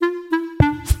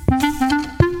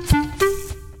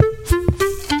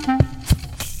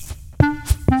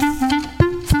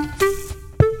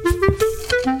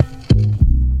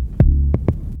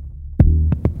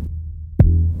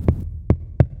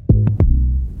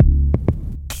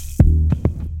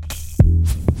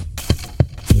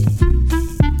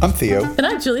I'm Theo. And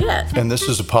I'm Juliet. And this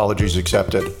is Apologies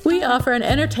Accepted. We offer an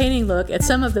entertaining look at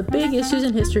some of the big issues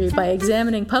in history by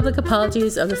examining public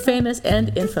apologies of the famous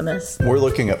and infamous. We're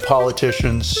looking at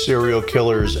politicians, serial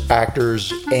killers,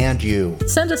 actors, and you.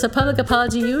 Send us a public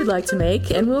apology you would like to make,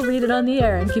 and we'll read it on the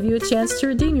air and give you a chance to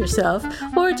redeem yourself,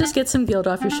 or just get some guilt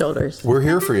off your shoulders. We're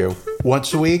here for you.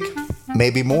 Once a week,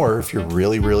 maybe more if you're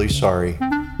really, really sorry.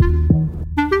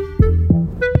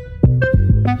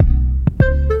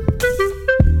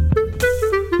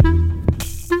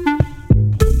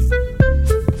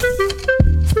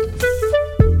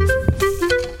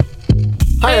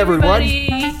 Hi, everyone.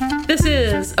 This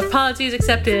is Apologies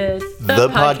Accepted, the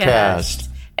podcast.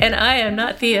 And I am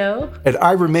not Theo. And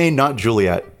I remain not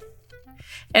Juliet.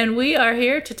 And we are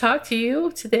here to talk to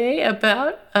you today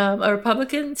about a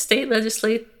Republican state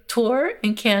legislator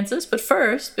in Kansas. But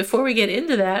first, before we get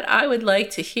into that, I would like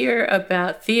to hear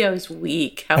about Theo's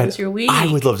week. How was your week?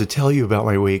 I would love to tell you about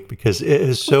my week because it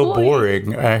is so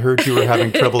boring. I heard you were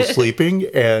having trouble sleeping,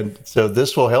 and so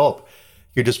this will help.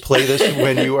 You just play this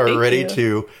when you are ready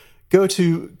to go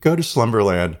to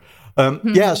Slumberland.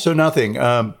 Yeah, so nothing.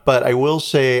 But I will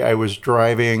say I was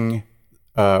driving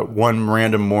one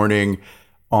random morning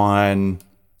on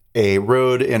a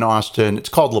road in Austin. It's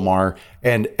called Lamar.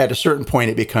 And at a certain point,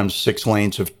 it becomes 6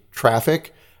 lanes of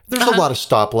traffic. There's a lot of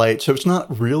stoplights, so it's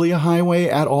not really a highway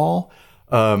at all.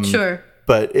 Sure.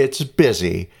 But it's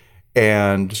busy.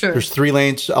 And there's 3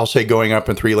 lanes, I'll say, going up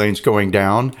and 3 lanes going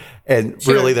down. And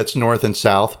really, that's north and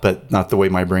south, but not the way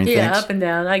my brain thinks. Yeah, up and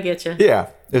down. I get you. Yeah.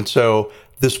 And so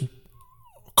this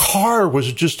car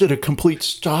was just at a complete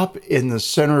stop in the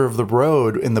center of the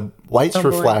road, and the lights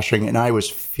were flashing, and I was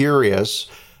furious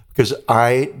because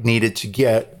I needed to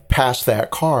get past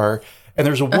that car. And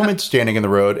there's a woman standing in the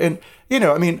road. And, you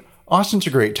know, I mean, Austin's a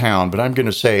great town, but I'm going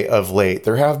to say of late,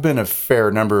 there have been a fair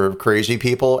number of crazy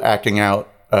people acting out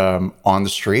on the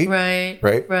street.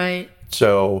 Right.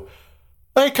 So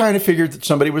I kind of figured that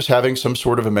somebody was having some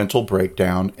sort of a mental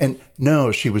breakdown. And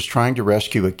no, she was trying to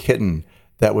rescue a kitten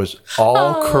that was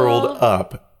all curled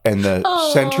up in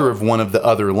the center of one of the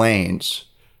other lanes.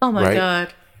 Oh, my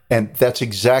God. And that's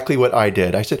exactly what I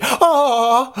did. I said, and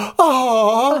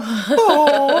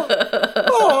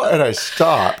I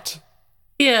stopped.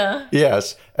 Yeah.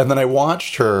 Yes. And then I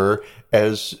watched her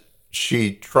as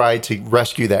she tried to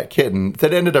rescue that kitten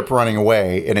that ended up running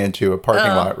away and into a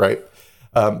parking lot, right?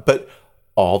 But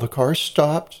all the cars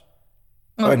stopped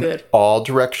in all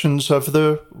directions of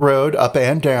the road, up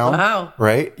and down. Wow.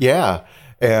 Right? Yeah.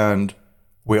 And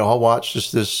we all watched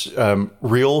as this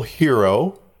real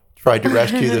hero tried to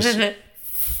rescue this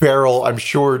feral, I'm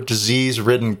sure,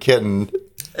 disease-ridden kitten.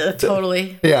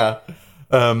 Totally. Yeah.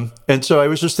 And so I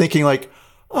was just thinking, like,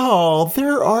 oh,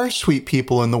 there are sweet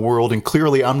people in the world, and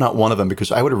clearly I'm not one of them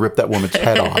because I would have ripped that woman's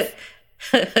head off.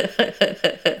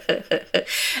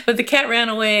 But the cat ran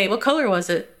away. What color was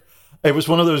it? It was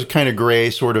one of those kind of gray,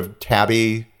 sort of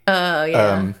tabby,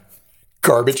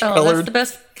 garbage colored.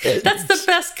 That's the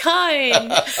best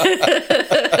kind.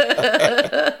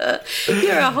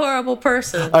 You're a horrible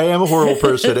person. I am a horrible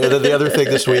person. And then the other thing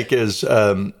this week is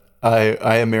I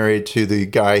am married to the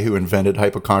guy who invented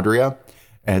hypochondria.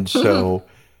 And so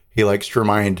he likes to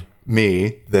remind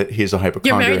me that he's a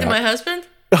hypochondriac. You're married to my husband?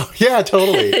 Oh, yeah,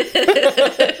 totally.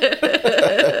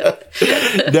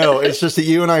 No, it's just that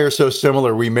you and I are so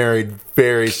similar. We married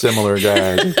very similar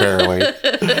guys, apparently.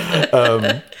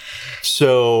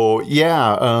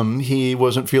 He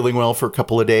wasn't feeling well for a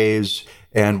couple of days.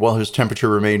 And while his temperature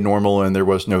remained normal and there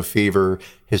was no fever,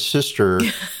 his sister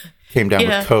came down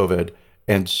with COVID.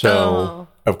 And so,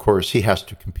 of course, he has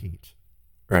to compete.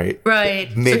 Right.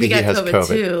 Maybe so he has COVID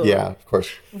too. Yeah, of course.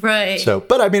 Right. So,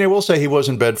 but I mean, I will say he was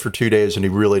in bed for 2 days and he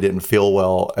really didn't feel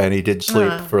well, and he did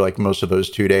sleep for like most of those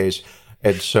 2 days,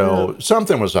 and so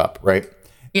something was up, right?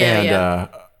 Yeah.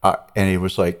 And he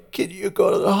was like, "Can you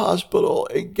go to the hospital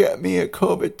and get me a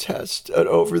COVID test at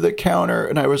over the counter?"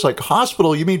 And I was like,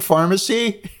 "Hospital? You mean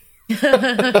pharmacy?"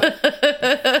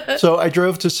 So I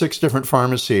drove to 6 different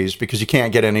pharmacies because you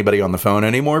can't get anybody on the phone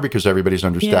anymore because everybody's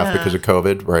understaffed because of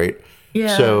COVID, right?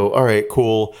 Yeah. So, all right,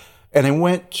 cool. And I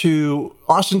went to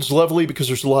Austin's lovely because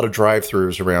there's a lot of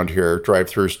drive-thrus around here.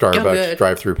 Drive-through Starbucks,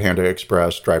 drive-through Panda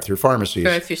Express, drive-through pharmacies.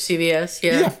 Drive-through CVS,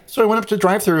 yeah. So I went up to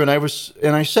drive-through and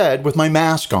I said with my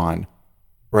mask on,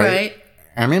 right?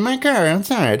 I'm in my car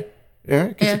outside. Yeah,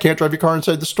 because you can't drive your car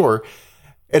inside the store.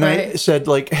 And I said,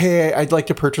 like, hey, I'd like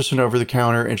to purchase an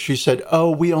over-the-counter. And she said,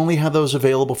 oh, we only have those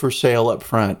available for sale up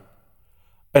front.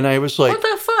 And I was like, what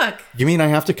the fuck? You mean I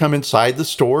have to come inside the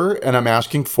store and I'm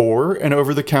asking for an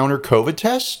over-the-counter COVID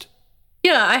test?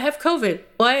 Yeah, I have COVID.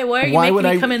 Why are you making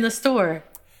me come in the store?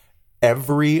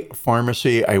 every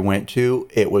pharmacy I went to,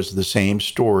 it was the same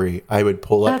story. I would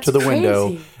pull up to the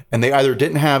window, and they either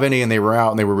didn't have any and they were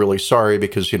out and they were really sorry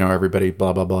because, everybody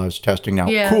blah, blah, blah is testing now.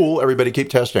 Yeah. Cool. Everybody keep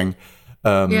testing.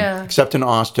 Except in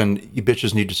Austin, you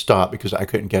bitches need to stop because I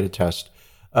couldn't get a test.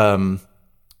 I'm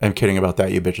kidding about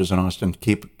that, you bitches in Austin.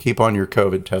 Keep on your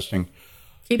COVID testing.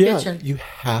 Keep bitching. You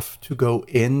have to go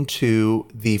into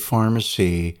the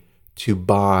pharmacy to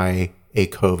buy a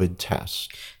COVID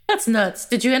test. That's nuts.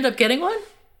 Did you end up getting one?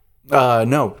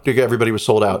 No, everybody was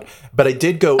sold out. But I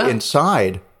did go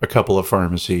inside a couple of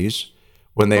pharmacies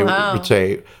when they would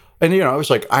say, and I was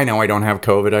like, I know I don't have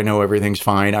COVID. I know everything's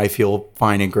fine. I feel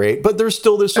fine and great. But there's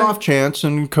still this off chance,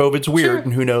 and COVID's weird,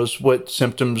 and who knows what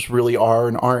symptoms really are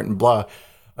and aren't, and blah.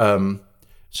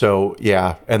 So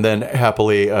yeah, and then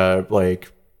happily,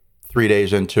 like 3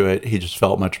 days into it, he just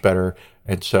felt much better,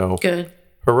 and so good,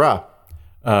 hurrah.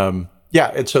 Yeah,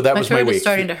 and so that was my week. My throat is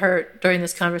starting to hurt during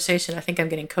this conversation. I think I'm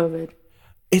getting COVID.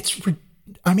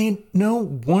 No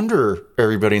wonder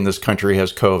everybody in this country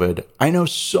has COVID. I know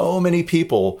so many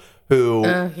people who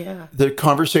the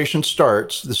conversation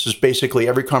starts. This is basically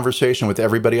every conversation with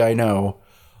everybody I know.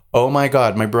 Oh my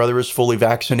God, my brother is fully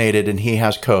vaccinated and he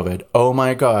has COVID. Oh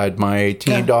my God, my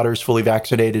teen daughter is fully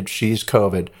vaccinated. She's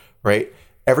COVID, right?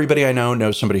 Everybody I know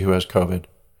knows somebody who has COVID.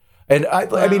 And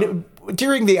I mean,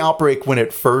 during the outbreak when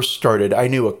it first started, I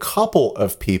knew a couple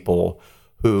of people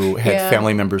who had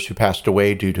family members who passed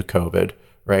away due to COVID,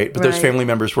 right? But those family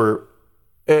members were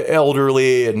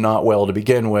elderly and not well to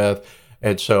begin with.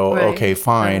 And so, okay,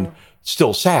 fine.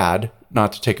 Still sad,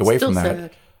 not to take away from that.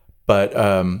 Sad. But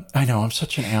I know, I'm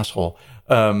such an asshole.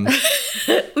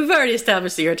 We've already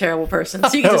established that you're a terrible person,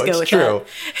 so you can just go with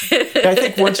that. I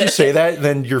think once you say that,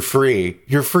 then you're free.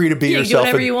 You're free to be yourself. Do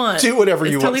whatever you want. Do whatever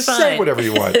you want. Say whatever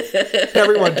you want.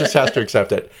 Everyone just has to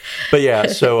accept it. But yeah,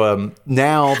 so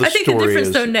now the story is... I think the difference,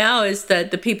 though, now is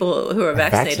that the people who are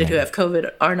vaccinated who have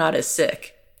COVID are not as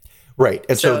sick. Right.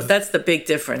 And so that's the big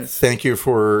difference. Thank you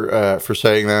for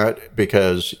saying that,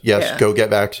 because, yes, go get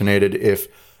vaccinated.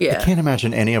 I can't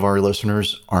imagine any of our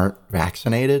listeners aren't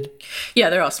vaccinated. Yeah,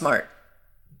 they're all smart.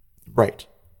 Right.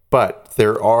 But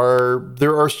there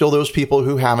are still those people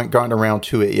who haven't gotten around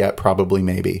to it yet, probably,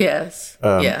 maybe. Yes.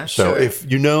 So if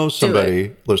you know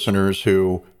somebody, listeners,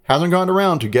 who hasn't gotten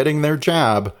around to getting their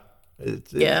jab,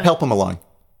 help them along.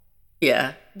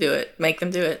 Yeah, do it. Make them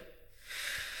do it.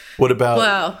 What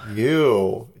about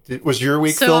you? Was your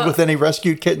week filled with any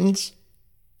rescued kittens?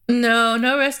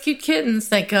 No rescued kittens,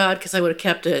 thank God, because I would have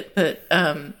kept it. But,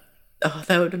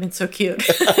 that would have been so cute.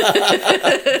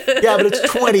 Yeah, but it's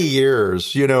 20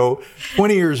 years,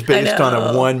 20 years based on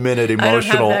a 1 minute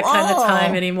emotional. I don't have that kind of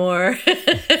time anymore.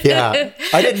 Yeah,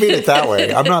 I didn't mean it that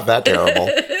way. I'm not that terrible.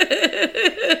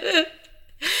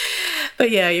 But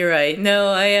yeah, you're right.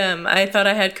 No, I thought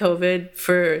I had COVID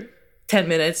for 10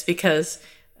 minutes because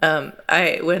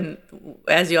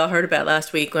as you all heard about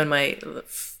last week, when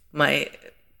my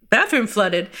bathroom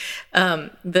flooded,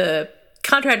 the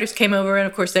contractors came over, and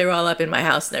of course they were all up in my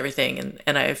house and everything,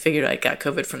 and I figured I got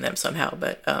COVID from them somehow,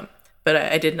 but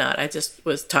I did not. I just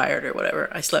was tired or whatever.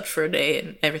 I slept for a day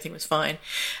and everything was fine.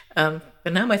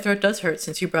 But now my throat does hurt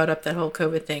since you brought up that whole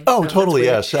COVID thing. Oh, totally,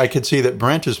 yes. I could see that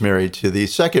Brent is married to the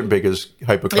second biggest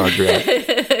hypochondriac.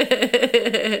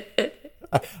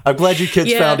 I'm glad you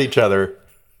kids found each other.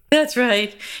 That's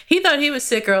right. He thought he was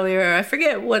sick earlier. I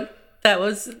forget what that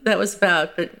was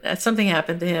about, but something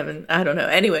happened to him, and I don't know.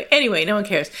 Anyway, no one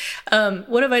cares.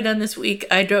 What have I done this week?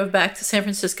 I drove back to San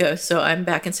Francisco, so I'm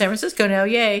back in San Francisco now.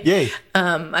 Yay!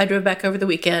 I drove back over the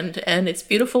weekend, and it's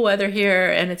beautiful weather here,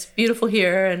 and it's beautiful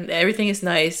here, and everything is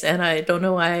nice, and I don't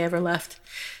know why I ever left.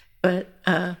 But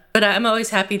I'm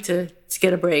always happy to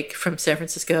get a break from San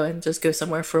Francisco and just go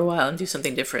somewhere for a while and do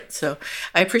something different. So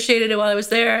I appreciated it while I was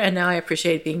there, and now I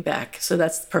appreciate being back. So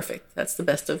that's perfect. That's the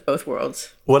best of both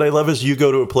worlds. What I love is you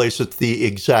go to a place that's the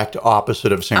exact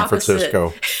opposite of San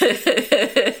Francisco.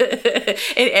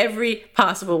 In every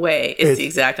possible way, it's the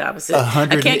exact opposite. I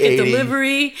can't get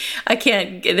delivery.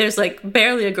 There's like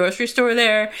barely a grocery store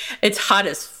there. It's hot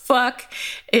as fuck.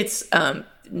 It's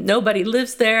nobody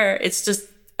lives there. It's just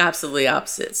absolutely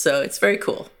opposite. So it's very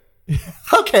cool.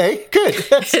 Okay, good.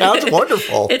 That sounds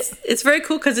wonderful. It's very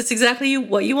cool because it's exactly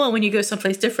what you want when you go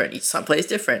someplace different.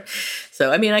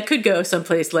 So, I mean, I could go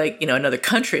someplace like, another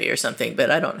country or something,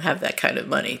 but I don't have that kind of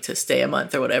money to stay a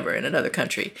month or whatever in another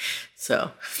country.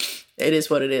 So it is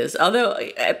what it is. Although,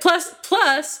 plus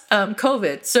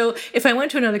COVID. So if I went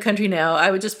to another country now,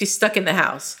 I would just be stuck in the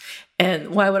house. And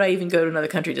why would I even go to another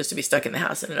country just to be stuck in the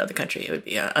house in another country? It would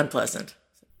be unpleasant.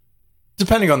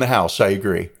 Depending on the house, I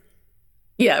agree.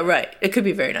 Yeah, right. It could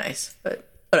be very nice, but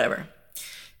whatever.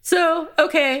 So,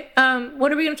 okay,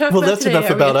 what are we going to talk about that's today?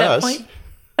 enough about us.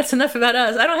 That's enough about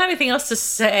us. I don't have anything else to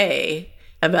say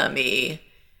about me.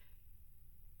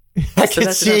 I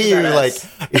can see you like,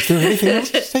 is there anything else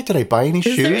to say? Did I buy any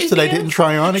shoes that I didn't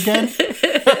try on again?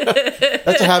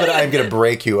 That's a habit I'm going to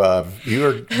break you of. You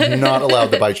are not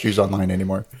allowed to buy shoes online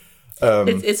anymore.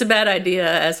 It's a bad idea,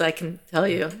 as I can tell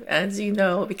you, as you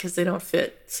know, because they don't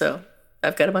fit. So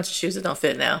I've got a bunch of shoes that don't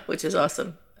fit now, which is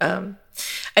awesome.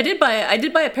 I did buy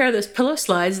a pair of those pillow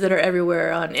slides that are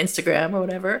everywhere on Instagram or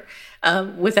whatever,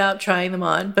 without trying them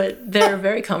on, but they're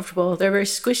very comfortable. They're very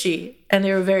squishy, and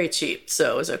they were very cheap,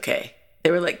 so it was okay. They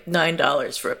were like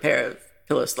 $9 for a pair of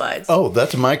pillow slides. Oh,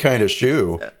 that's my kind of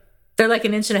shoe. They're like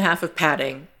 1.5 inches of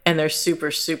padding, and they're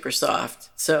super, super soft.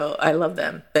 So I love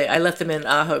them. I left them in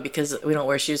Ajo because we don't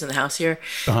wear shoes in the house here,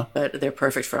 but they're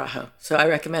perfect for Ajo. So I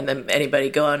recommend them. Anybody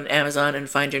go on Amazon and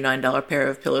find your $9 pair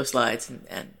of pillow slides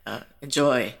and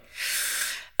enjoy.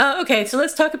 Okay, so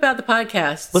let's talk about the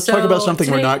podcast. Let's talk about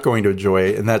something we're not going to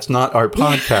enjoy, and that's not our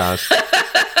podcast.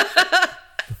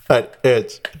 But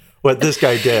it's what this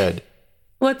guy did.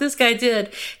 What this guy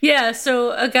did. Yeah,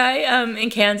 so a guy in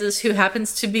Kansas who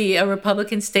happens to be a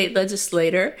Republican state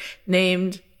legislator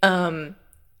named Mark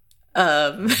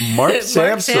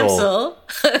Samsel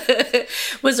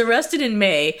was arrested in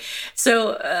May.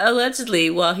 So allegedly,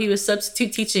 while he was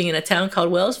substitute teaching in a town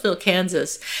called Wellsville,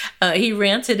 Kansas, he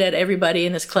ranted at everybody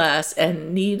in his class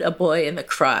and kneed a boy in the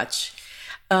crotch.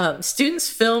 Students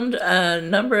filmed a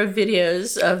number of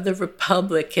videos of the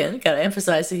Republican, got to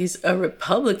emphasize that he's a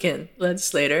Republican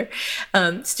legislator.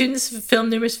 Students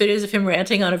filmed numerous videos of him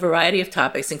ranting on a variety of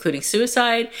topics, including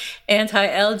suicide,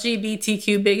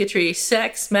 anti-LGBTQ bigotry,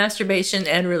 sex, masturbation,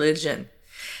 and religion.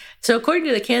 So according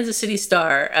to the Kansas City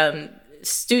Star,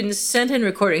 students sent in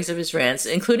recordings of his rants,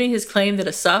 including his claim that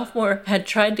a sophomore had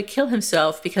tried to kill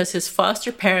himself because his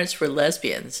foster parents were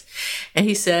lesbians. And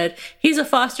he said, he's a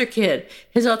foster kid.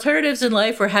 His alternatives in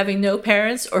life were having no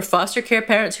parents or foster care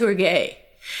parents who are gay.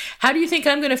 How do you think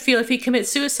I'm going to feel if he commits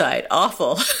suicide?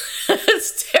 Awful.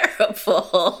 It's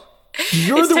terrible.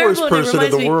 You're the worst person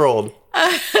in the world.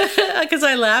 Because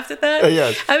I laughed at that.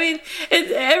 Yes. I mean,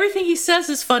 everything he says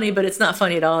is funny, but it's not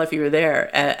funny at all if you were there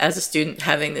as a student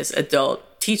having this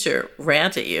adult teacher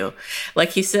rant at you.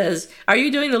 Like he says, are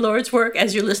you doing the Lord's work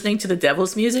as you're listening to the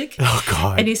devil's music? Oh,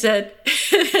 God. And he said,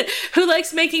 who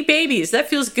likes making babies? That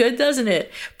feels good, doesn't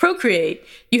it? Procreate.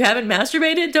 You haven't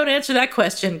masturbated? Don't answer that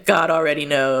question. God already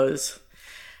knows.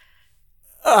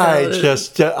 I've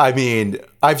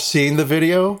seen the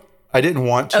video. I didn't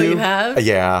want to. Oh, you have?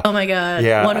 Yeah. Oh, my God.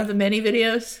 Yeah. One of the many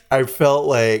videos? I felt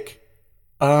like,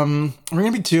 we're going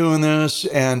to be doing this,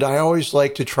 and I always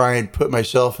like to try and put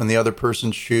myself in the other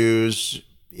person's shoes,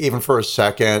 even for a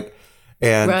second.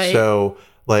 And so,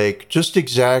 like, just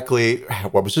exactly,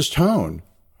 what was his tone?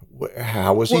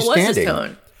 How was he standing? What was his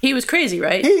tone? He was crazy,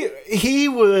 right? He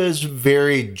was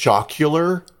very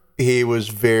jocular. He was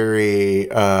very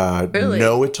really?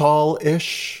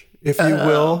 know-it-all-ish, if you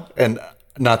will. And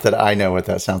not that I know what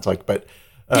that sounds like, but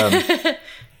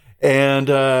and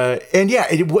yeah,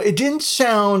 it didn't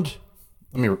sound.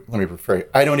 Let me rephrase.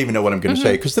 I don't even know what I'm going to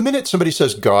say, because the minute somebody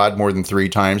says God more than 3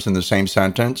 times in the same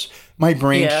sentence, my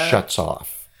brain shuts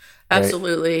off. Right?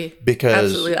 Absolutely,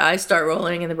 because absolutely, I start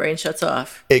rolling and the brain shuts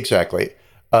off. Exactly.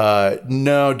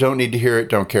 No, don't need to hear it.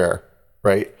 Don't care.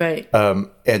 Right. Right.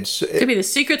 It could be the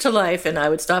secret to life, and I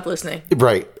would stop listening.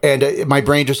 Right. And my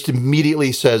brain just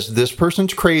immediately says, this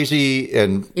person's crazy,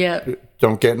 and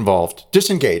don't get involved.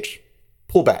 Disengage.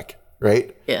 Pull back.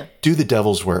 Right. Yeah. Do the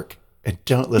devil's work and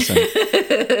don't listen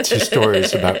to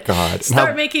stories about God.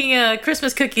 Start making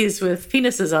Christmas cookies with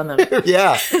penises on them.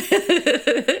 Yeah.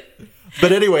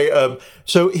 But anyway,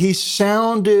 so he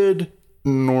sounded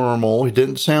normal. He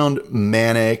didn't sound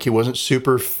manic. He wasn't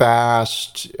super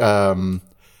fast.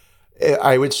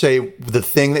 I would say the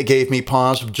thing that gave me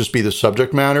pause would just be the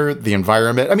subject matter, the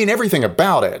environment. I mean, everything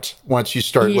about it once you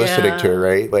start listening to it,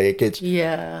 right? Like it's,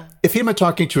 if he were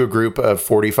talking to a group of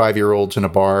 45-year-olds in a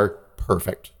bar,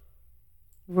 perfect.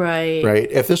 Right.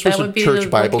 Right. If this was a church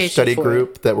Bible study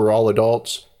group that were all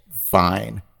adults,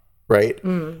 fine. Right.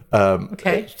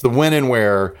 Okay. It's the when and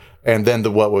where, and then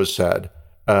the what was said.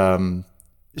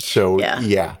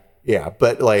 Yeah.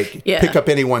 But like, pick up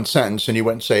any one sentence and you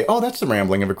wouldn't say, oh, that's the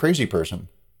rambling of a crazy person.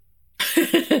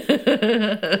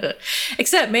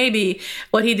 Except maybe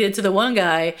what he did to the one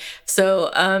guy. So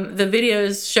the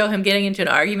videos show him getting into an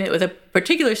argument with a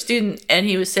particular student, and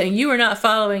he was saying, you are not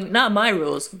following, not my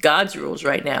rules, God's rules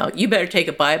right now. You better take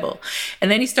a Bible. And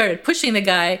then he started pushing the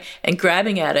guy and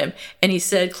grabbing at him. And he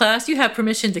said, class, you have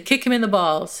permission to kick him in the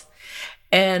balls.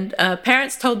 And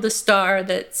parents told the Star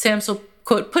that Samsel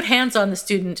quote, put hands on the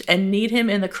student and kneed him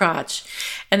in the crotch.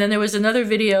 And then there was another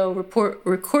video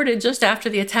recorded just after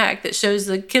the attack that shows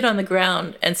the kid on the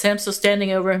ground and Samsel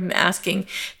standing over him asking,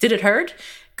 did it hurt?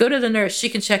 Go to the nurse. She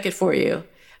can check it for you.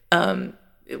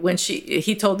 When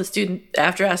he told the student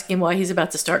after asking why he's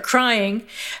about to start crying.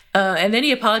 And then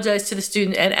he apologized to the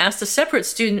student and asked a separate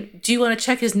student, do you want to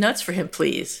check his nuts for him,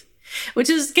 please? Which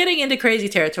is getting into crazy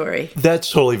territory.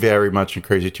 That's totally very much in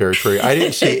crazy territory. I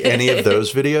didn't see any of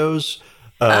those videos.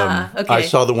 Okay. I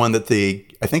saw the one that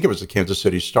I think it was the Kansas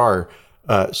City Star,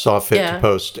 saw fit to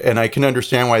post. And I can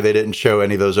understand why they didn't show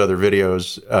any of those other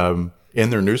videos in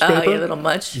their newspaper. Oh, yeah, a little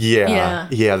much. Yeah.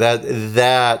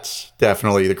 That's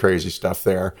definitely the crazy stuff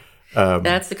there.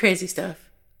 That's the crazy stuff.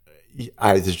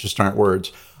 There just aren't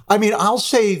words. I mean, I'll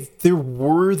say there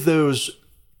were those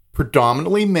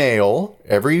predominantly male.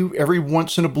 Every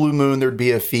once in a blue moon, there'd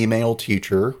be a female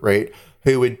teacher, right,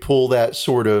 who would pull that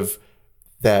sort of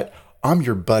that I'm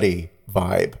your buddy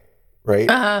vibe. Right.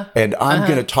 And I'm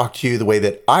going to talk to you the way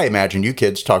that I imagine you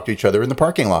kids talk to each other in the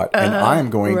parking lot. And I'm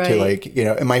going to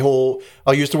and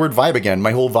I'll use the word vibe again.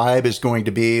 My whole vibe is going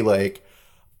to be like,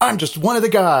 I'm just one of the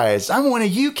guys. I'm one of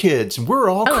you kids. And we're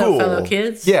all cool. Fellow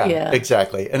kids. Yeah,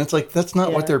 exactly. And it's like, that's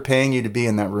not what they're paying you to be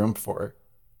in that room for.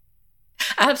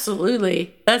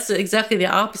 Absolutely. That's exactly the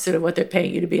opposite of what they're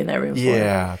paying you to be in that room for.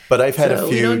 Yeah. But I've had a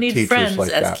few we don't need teachers friends like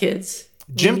as that. Kids.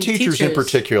 Gym teachers in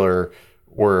particular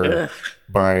were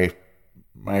my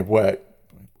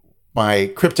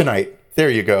kryptonite. There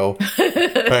you go.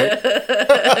 Right?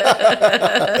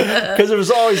 Because it was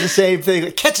always the same thing.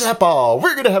 Like, catch that ball.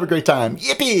 We're going to have a great time.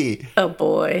 Yippee. Oh,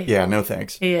 boy. Yeah, no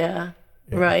thanks. Yeah.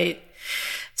 Right.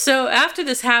 So after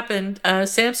this happened,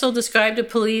 Samsel described to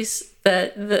police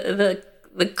that the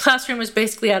classroom was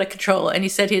basically out of control, and he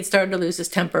said he had started to lose his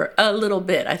temper a little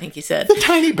bit, I think he said. A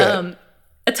tiny bit.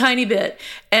 A tiny bit.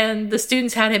 And the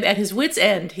students had him at his wit's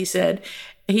end, he said.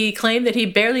 He claimed that he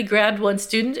barely grabbed one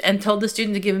student and told the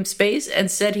student to give him space and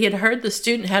said he had heard the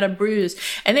student had a bruise.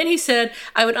 And then he said,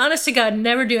 I would honest to God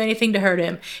never do anything to hurt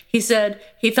him. He said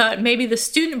he thought maybe the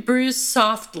student bruised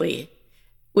softly,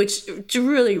 which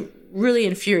really, really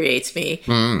infuriates me.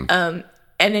 And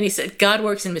then he said, God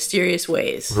works in mysterious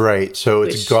ways. Right. So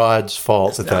it's God's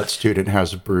fault that student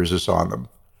has bruises on them.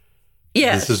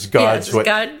 Yes. This is God's way.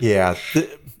 God. Yeah.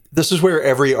 This is where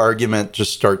every argument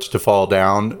just starts to fall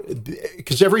down,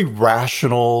 because every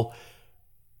rational,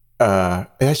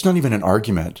 it's not even an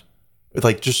argument.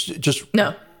 Like just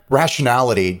no.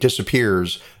 Rationality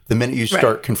disappears the minute you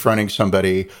start confronting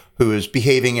somebody who is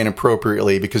behaving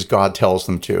inappropriately because God tells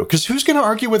them to. Because who's going to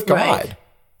argue with God?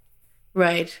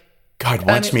 Right. God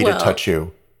wants me to touch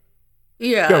you.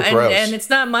 Yeah, and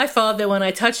it's not my fault that when I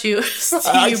touch you,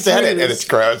 I said it, and it's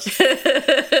gross.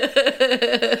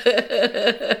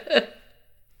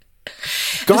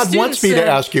 God wants me to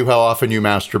ask you how often you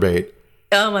masturbate.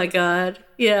 Oh my God.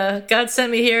 Yeah, God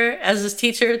sent me here as his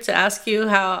teacher to ask you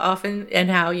how often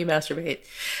and how you masturbate.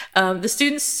 The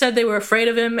students said they were afraid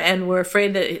of him and were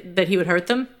afraid that he would hurt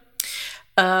them.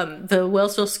 The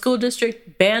Wellsville School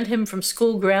District banned him from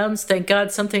school grounds. Thank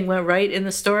God something went right in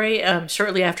the story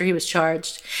shortly after he was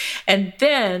charged. And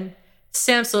then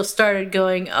Samsel started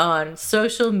going on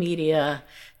social media.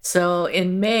 So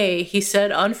in May, he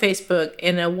said on Facebook,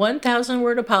 in a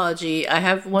 1,000-word apology, I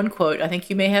have one quote. I think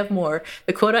you may have more.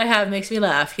 The quote I have makes me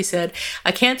laugh. He said,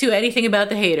 I can't do anything about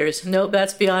the haters. Nope,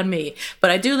 that's beyond me. But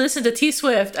I do listen to T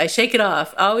Swift. I shake it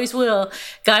off. I always will.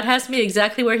 God has me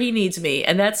exactly where he needs me.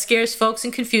 And that scares folks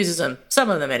and confuses them.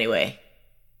 Some of them, anyway.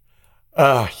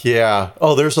 Yeah.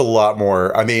 Oh, there's a lot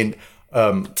more. I mean...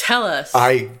 tell us.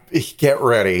 I get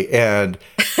ready, and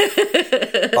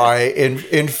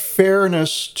in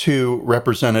fairness to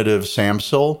Representative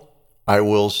Samsel, I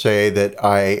will say that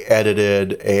I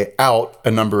edited out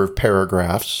a number of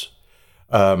paragraphs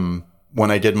when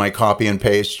I did my copy and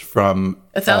paste from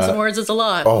 1,000 words is a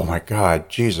lot. Oh my God,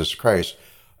 Jesus Christ!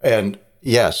 And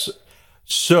yes,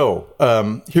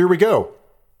 so here we go.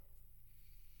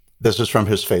 This is from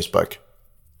his Facebook.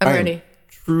 I'm ready.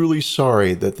 Truly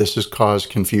sorry that this has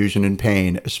caused confusion and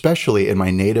pain, especially in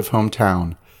my native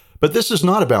hometown. But this is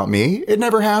not about me. It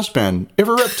never has been. If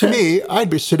it were up to me, I'd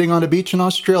be sitting on a beach in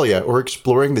Australia or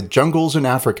exploring the jungles in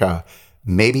Africa.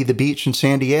 Maybe the beach in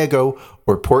San Diego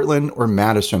or Portland or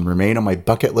Madison remain on my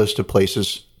bucket list of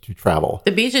places to travel.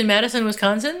 The beach in Madison,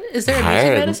 Wisconsin? Is there a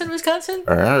beach in Madison, Wisconsin?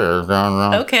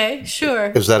 Okay,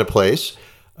 sure. Is that a place?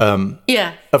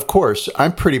 Yeah. Of course,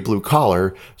 I'm pretty blue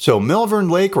collar, so Milvern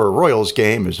Lake or a Royals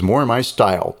game is more my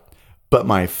style. But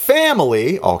my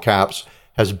family, all caps,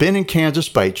 has been in Kansas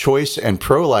by choice and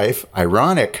pro-life.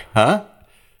 Ironic, huh?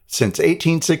 Since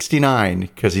 1869,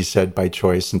 because he said by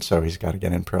choice, and so he's got to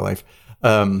get in pro-life.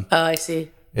 Oh, I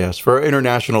see. Yes, for our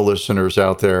international listeners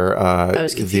out there,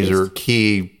 these are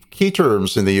key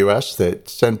terms in the U.S. that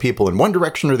send people in one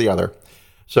direction or the other.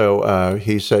 So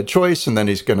he said choice, and then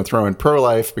he's going to throw in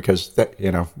pro-life because that,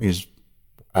 he's.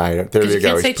 There you go. You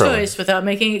can't say choice without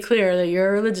making it clear that you're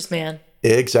a religious man.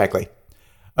 Exactly.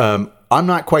 I'm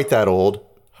not quite that old,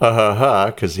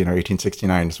 because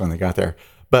 1869 is when they got there.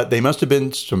 But they must have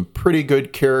been some pretty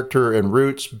good character and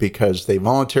roots because they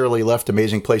voluntarily left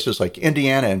amazing places like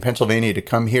Indiana and Pennsylvania to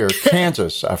come here,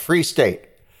 Kansas, a free state.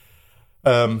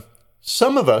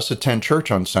 Some of us attend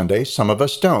church on Sunday, some of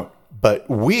us don't. But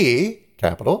we,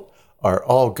 capital, are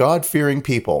all God-fearing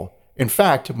people. In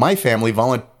fact, my family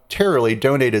voluntarily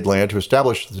donated land to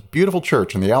establish this beautiful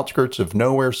church on the outskirts of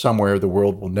nowhere somewhere the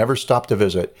world will never stop to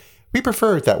visit. We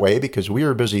prefer it that way because we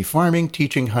are busy farming,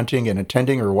 teaching, hunting, and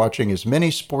attending or watching as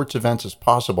many sports events as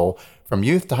possible from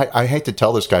youth to high. I hate to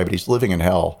tell this guy, but he's living in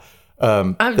hell.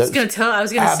 I was going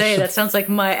to say, that sounds like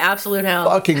my absolute hell.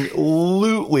 Fucking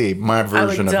absolutely my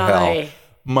version of hell.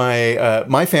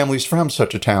 My family's from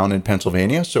such a town in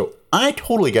Pennsylvania, so I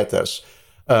totally get this.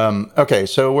 Okay,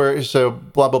 so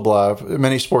blah, blah, blah.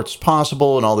 Many sports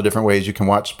possible and all the different ways you can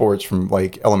watch sports from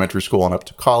like elementary school and up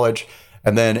to college.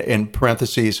 And then in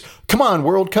parentheses, come on,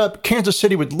 World Cup, Kansas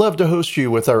City would love to host you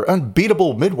with our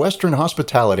unbeatable Midwestern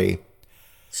hospitality.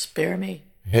 Spare me.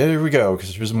 Here we go,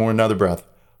 because there's more another breath.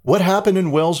 What happened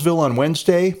in Wellsville on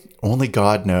Wednesday? Only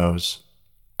God knows.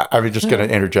 I'm just going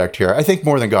to interject here. I think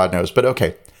more than God knows, but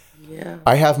okay. Yeah.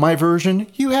 I have my version.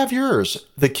 You have yours.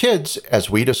 The kids,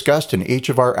 as we discussed in each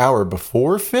of our hour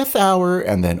before fifth hour,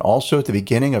 and then also at the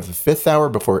beginning of the fifth hour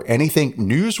before anything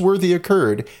newsworthy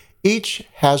occurred, each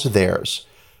has theirs.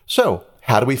 So,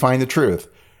 how do we find the truth?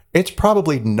 It's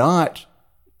probably not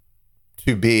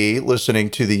to be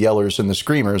listening to the yellers and the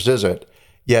screamers, is it?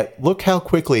 Yet, look how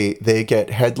quickly they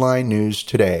get headline news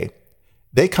today.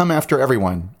 They come after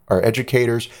everyone, our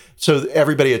educators. So,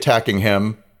 everybody attacking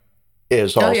him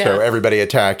is also everybody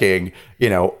attacking,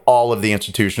 all of the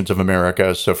institutions of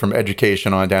America. So, from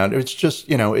education on down, it's just,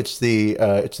 it's the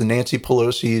Nancy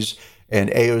Pelosi's and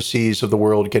AOCs of the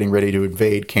world getting ready to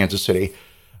invade Kansas City.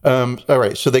 All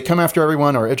right, so they come after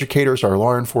everyone, our educators, our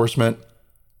law enforcement,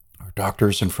 our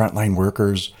doctors and frontline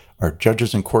workers, our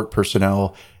judges and court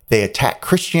personnel. They attack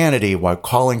Christianity while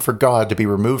calling for God to be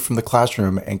removed from the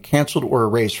classroom and canceled or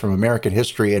erased from American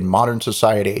history and modern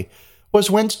society.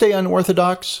 Was Wednesday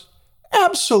unorthodox?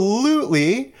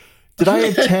 Absolutely. Did I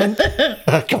intend...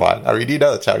 Come on, I mean,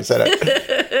 that's how he said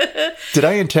it. Did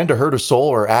I intend to hurt a soul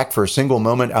or act for a single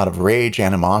moment out of rage,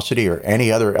 animosity, or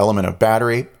any other element of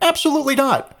battery? Absolutely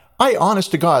not. I,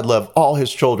 honest to God, love all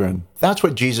his children. That's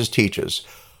what Jesus teaches.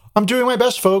 I'm doing my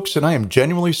best, folks, and I am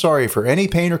genuinely sorry for any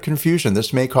pain or confusion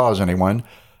this may cause anyone.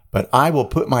 But I will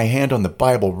put my hand on the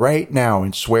Bible right now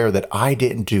and swear that I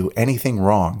didn't do anything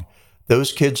wrong.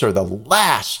 Those kids are the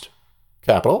last,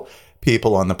 capital,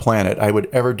 people on the planet I would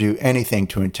ever do anything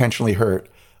to intentionally hurt.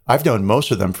 I've known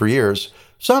most of them for years,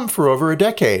 some for over a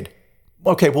decade.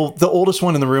 Okay, well, the oldest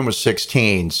one in the room was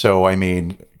 16, so I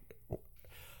mean,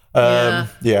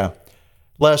 yeah.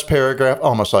 Last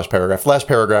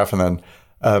paragraph, and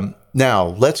then, now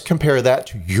let's compare that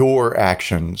to your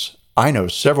actions. I know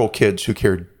several kids who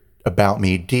cared about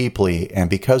me deeply, and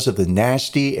because of the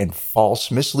nasty and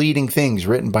false, misleading things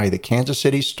written by the Kansas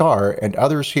City Star and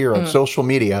others here on social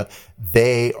media,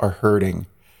 they are hurting.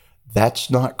 That's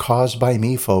not caused by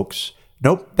me, folks.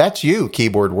 Nope, that's you,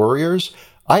 keyboard warriors.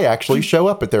 I actually show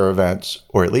up at their events,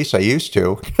 or at least I used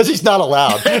to, because he's not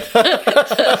allowed.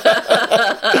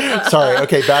 Sorry,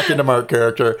 okay, back into Mark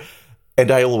character.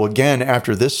 And I will again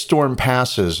after this storm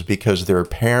passes because their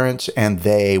parents and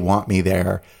they want me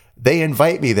there. They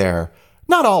invite me there.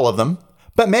 Not all of them,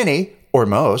 but many, or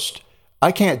most.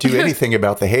 I can't do anything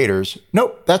about the haters.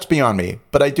 Nope, that's beyond me.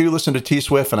 But I do listen to T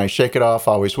Swift and I shake it off,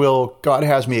 always will. God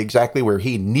has me exactly where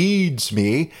he needs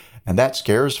me, and that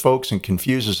scares folks and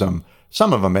confuses them.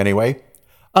 Some of them, anyway.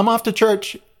 I'm off to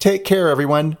church. Take care,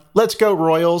 everyone. Let's go,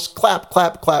 Royals. Clap,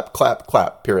 clap, clap, clap,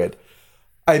 clap, period.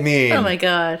 I mean... Oh, my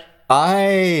God.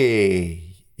 I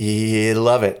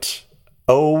love it.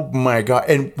 Oh, my God.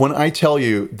 And when I tell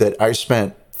you that I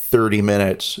spent 30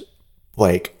 minutes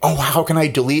like, oh, how can I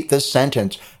delete this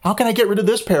sentence? How can I get rid of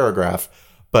this paragraph?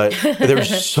 But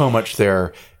there's so much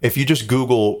there. If you just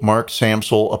Google Mark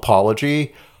Samsel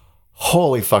apology,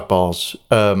 holy fuckballs.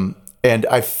 And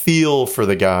I feel for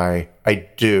the guy. I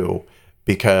do.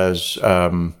 Because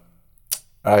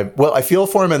I feel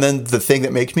for him. And then the thing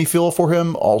that makes me feel for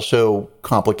him also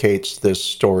complicates this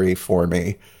story for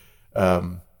me.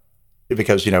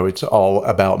 Because, it's all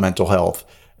about mental health.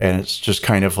 And it's just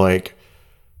kind of like,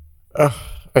 I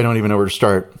don't even know where to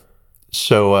start.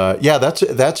 So yeah,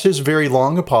 that's his very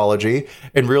long apology,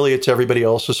 and really, it's everybody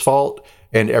else's fault,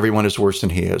 and everyone is worse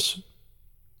than he is.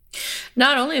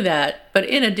 Not only that, but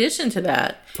in addition to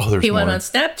that, he went on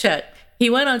Snapchat. He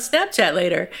went on Snapchat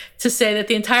later to say that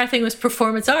the entire thing was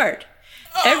performance art.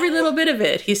 Every little bit of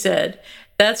it, he said.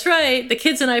 That's right. The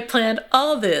kids and I planned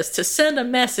all this to send a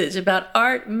message about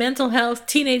art, mental health,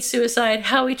 teenage suicide,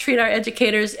 how we treat our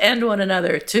educators and one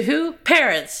another. To who?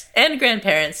 Parents and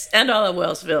grandparents and all of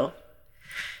Wellsville.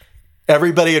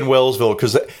 Everybody in Wellsville,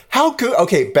 because how good?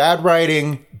 Okay, bad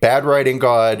writing,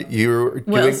 God. You're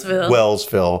doing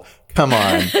Wellsville. Come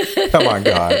on,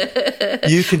 God.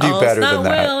 You can do better than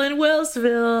that. Well in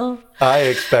Wellsville. I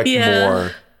expect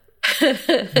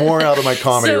more out of my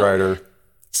comedy writer.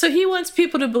 So he wants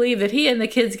people to believe that he and the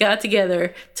kids got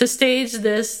together to stage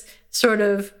this sort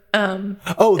of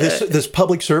this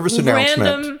public service announcement,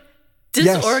 random,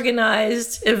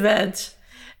 disorganized event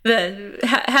that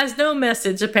has no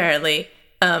message apparently,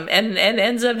 and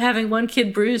ends up having one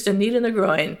kid bruised and knee in the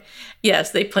groin.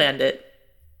 Yes, they planned it.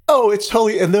 Oh, it's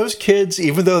totally, and those kids,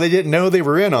 even though they didn't know they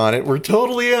were in on it, were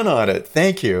totally in on it.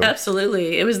 Thank you.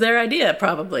 Absolutely. It was their idea,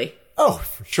 probably. Oh,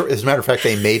 for sure. As a matter of fact,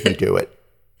 they made me do it.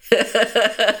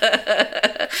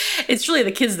 It's really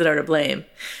the kids that are to blame.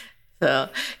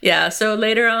 So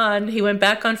later on, he went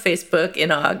back on Facebook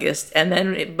in August. And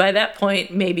then by that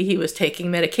point, maybe he was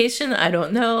taking medication. I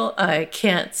don't know. I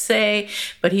can't say.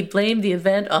 But he blamed the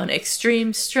event on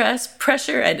extreme stress,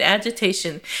 pressure, and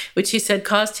agitation, which he said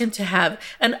caused him to have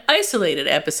an isolated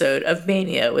episode of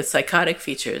mania with psychotic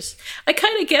features. I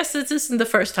kind of guess that this isn't the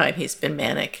first time he's been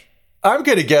manic. I'm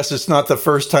going to guess it's not the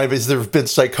first time there have been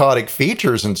psychotic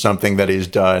features in something that he's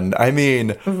done. I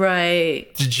mean...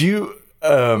 Right. Did you...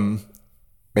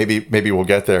 Maybe we'll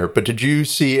get there, but did you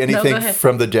see anything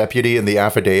from the deputy in the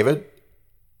affidavit?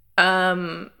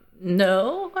 No,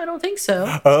 I don't think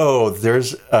so. Oh,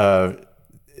 there's a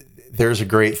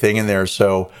great thing in there.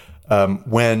 So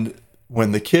when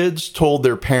the kids told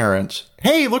their parents,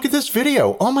 "Hey, look at this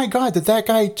video. Oh my God, did that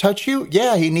guy touch you?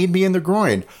 Yeah, he kneed me in the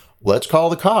groin. Let's call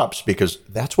the cops," because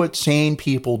that's what sane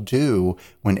people do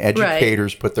when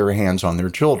educators put their hands on their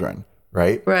children,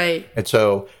 right? Right. And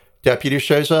so deputy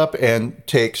shows up and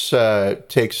takes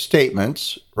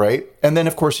statements, right? And then,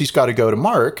 of course, he's got to go to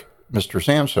Mark, Mr.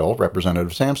 Samsel,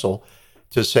 Representative Samsel,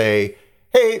 to say,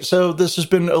 "Hey, so this has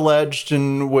been alleged,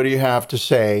 and what do you have to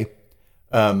say?"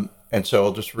 And so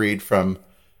I'll just read from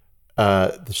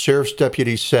the sheriff's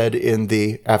deputy said in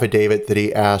the affidavit that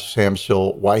he asked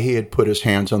Samsel why he had put his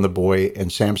hands on the boy,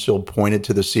 and Samsel pointed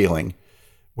to the ceiling.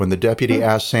 When the deputy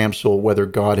asked Samsel whether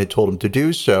God had told him to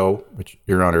do so, which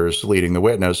Your Honor is leading the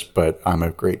witness, but I'm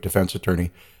a great defense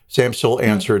attorney, Samsel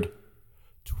answered,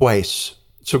 "Twice."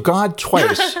 So God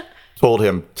twice told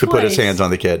him to put his hands on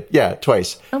the kid. Yeah,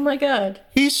 twice. Oh my God.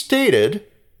 He stated,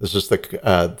 this is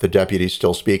the deputy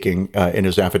still speaking in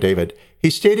his affidavit, he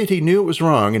stated he knew it was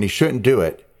wrong and he shouldn't do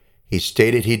it. He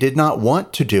stated he did not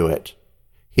want to do it.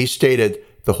 He stated,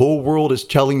 "The whole world is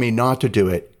telling me not to do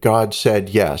it. God said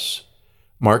yes."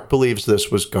 Mark believes this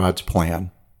was God's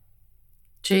plan.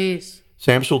 Jeez.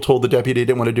 Samsel told the deputy he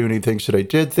didn't want to do anything that I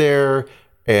did there,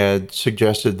 and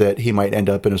suggested that he might end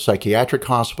up in a psychiatric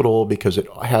hospital because it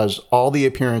has all the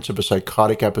appearance of a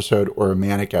psychotic episode or a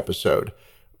manic episode.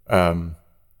 And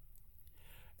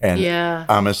yeah.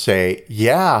 I'm going to say,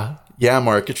 yeah,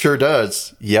 Mark, it sure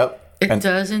does. Yep. It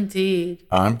does indeed.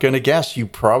 I'm going to guess you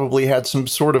probably had some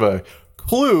sort of a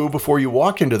clue before you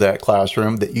walk into that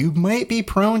classroom that you might be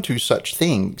prone to such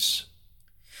things.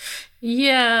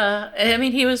 Yeah. I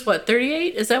mean, he was what,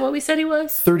 38? Is that what we said he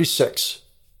was? 36.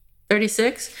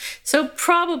 36? So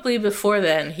probably before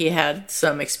then he had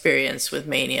some experience with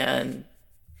mania and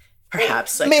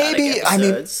perhaps psychotic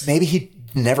episodes. Maybe he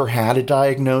never had a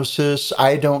diagnosis.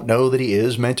 I don't know that he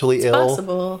is mentally ill.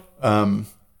 Possible.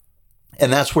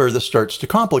 And that's where this starts to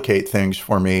complicate things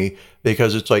for me,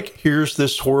 because it's like, here's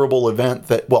this horrible event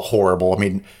that, well, horrible. I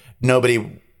mean,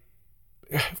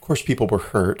 of course, people were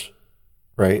hurt,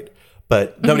 right?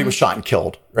 But nobody was shot and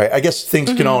killed, right? I guess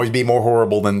things can always be more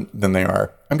horrible than they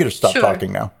are. I'm going to stop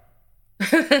talking now.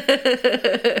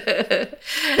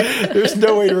 There's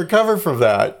no way to recover from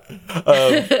that.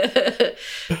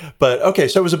 But okay,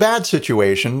 so it was a bad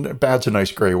situation. Bad's a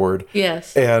nice gray word.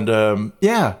 Yes. And and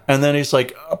then he's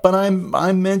like, "But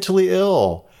I'm mentally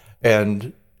ill,"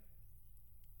 and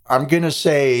I'm gonna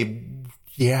say,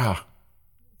 yeah.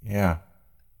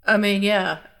 I mean,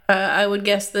 yeah. I would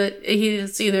guess that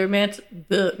he's either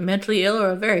mentally ill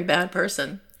or a very bad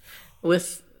person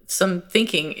with some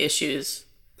thinking issues.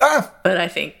 But I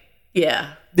think,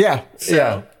 yeah. Yeah,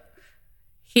 so,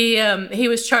 He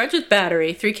was charged with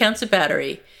battery, 3 counts of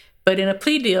battery, But in a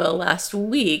plea deal last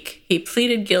week, he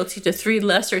pleaded guilty to 3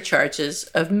 lesser charges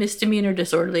of misdemeanor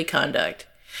disorderly conduct,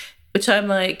 which I'm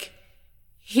like,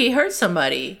 he hurt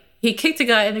somebody. He kicked a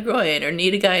guy in the groin or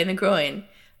kneed a guy in the groin.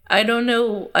 I don't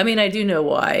know. I mean, I do know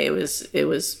why it was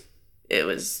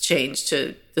changed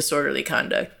to disorderly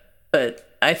conduct,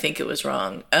 but I think it was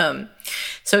wrong.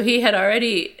 So he had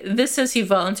already, this says he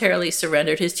voluntarily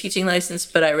surrendered his teaching license,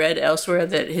 but I read elsewhere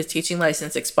that his teaching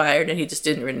license expired and he just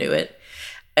didn't renew it.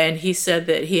 And he said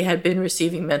that he had been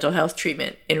receiving mental health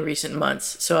treatment in recent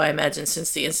months. So I imagine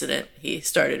since the incident, he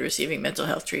started receiving mental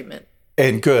health treatment.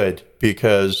 And good,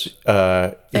 because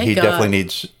he definitely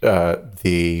needs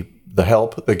the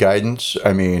help, the guidance.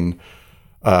 I mean,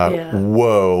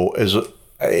 whoa, it's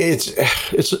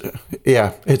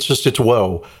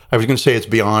whoa. I was going to say it's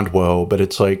beyond whoa, but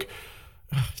it's like,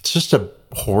 it's just a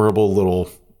horrible little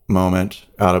moment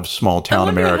out of small town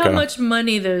America. How much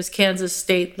money those Kansas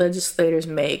state legislators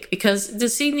make? Because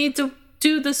does he need to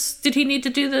do this? Did he need to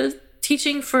do the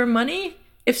teaching for money?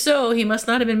 If so, he must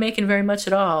not have been making very much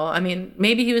at all. I mean,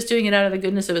 maybe he was doing it out of the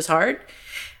goodness of his heart.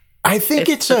 I think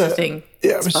it's a thing.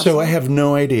 Yeah, so I have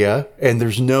no idea, and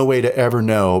there's no way to ever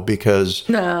know because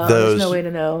there's no way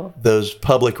to know. Those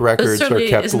public records are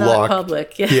kept locked.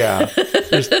 Public. Yeah,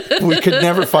 we could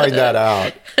never find that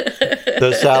out.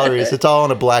 Those salaries, it's all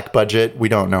on a black budget. We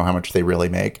don't know how much they really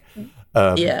make.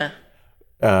 I'm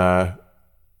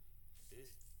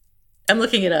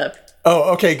looking it up.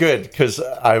 Oh, okay, good. Because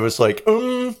I was like,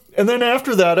 and then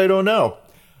after that, I don't know.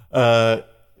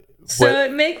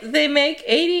 They make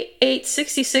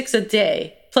 $88.66 a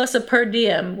day plus a per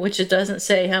diem, which it doesn't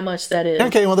say how much that is.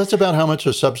 Okay, well, that's about how much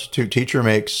a substitute teacher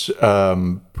makes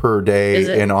per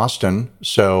day in Austin.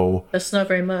 So that's not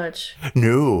very much.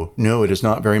 No, it is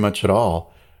not very much at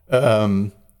all.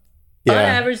 On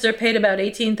average, they're paid about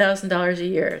 $18,000 a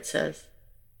year. It says.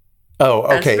 Oh,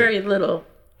 okay. That's very little.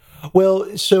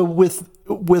 Well, so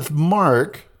with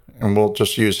Mark, and we'll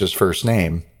just use his first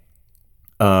name.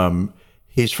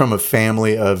 He's from a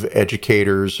family of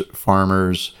educators,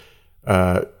 farmers.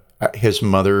 His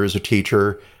mother is a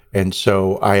teacher. And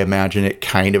so I imagine it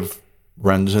kind of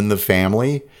runs in the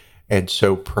family. And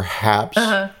so perhaps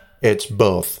it's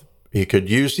both. He could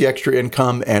use the extra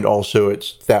income, and also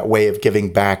it's that way of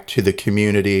giving back to the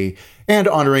community and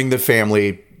honoring the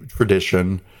family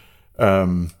tradition.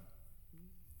 That's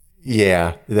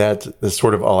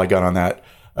sort of all I got on that.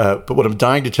 But what I'm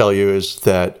dying to tell you is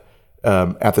that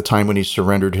at the time when he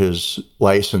surrendered his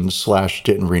license /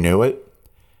 didn't renew it,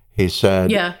 he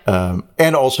said,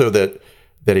 and also that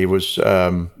he was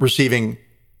receiving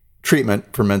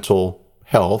treatment for mental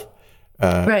health.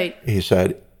 Right. He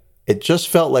said, it just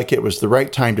felt like it was the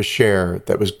right time to share.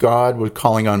 That was God was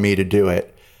calling on me to do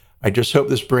it. I just hope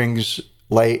this brings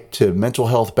light to mental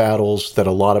health battles that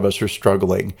a lot of us are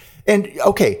struggling. And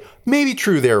okay, maybe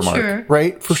true there, Mark,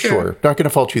 right? For sure. Not going to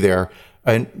fault you there.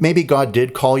 And maybe God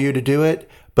did call you to do it,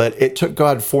 but it took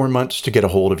God 4 months to get a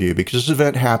hold of you because this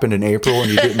event happened in April and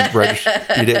you didn't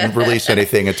you didn't release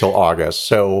anything until August.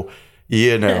 So,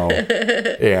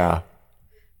 yeah.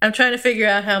 I'm trying to figure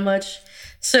out how much.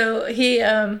 So he,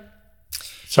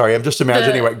 sorry, I'm just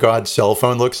imagining what God's cell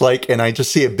phone looks like, and I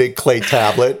just see a big clay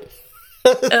tablet.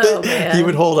 Oh, man. He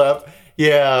would hold up.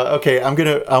 Yeah, okay, I'm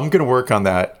gonna work on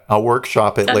that. I'll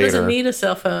workshop it later. God doesn't need a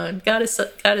cell phone. God is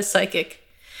psychic.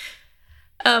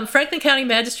 Franklin County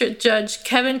Magistrate Judge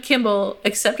Kevin Kimball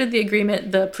accepted the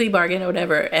agreement, the plea bargain or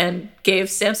whatever, and gave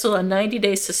Samsel a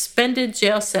 90-day suspended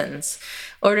jail sentence,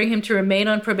 ordering him to remain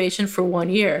on probation for 1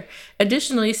 year.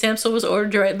 Additionally, Samsel was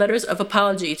ordered to write letters of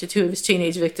apology to 2 of his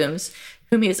teenage victims,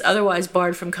 whom he is otherwise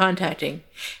barred from contacting.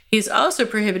 He is also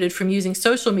prohibited from using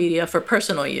social media for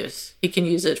personal use. He can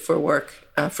use it for work,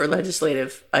 for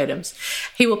legislative items.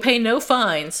 He will pay no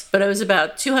fines, but it was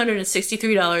about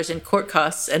 $263 in court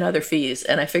costs and other fees.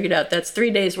 And I figured out that's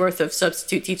 3 days worth of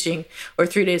substitute teaching or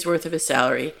 3 days worth of his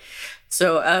salary.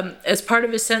 So as part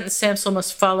of his sentence, Samsel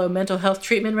must follow mental health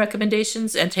treatment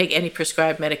recommendations and take any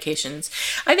prescribed medications.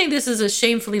 I think this is a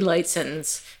shamefully light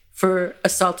sentence for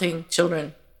assaulting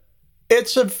children.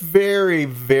 It's a very,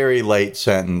 very light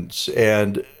sentence.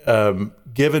 And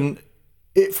given...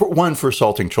 for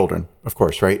assaulting children, of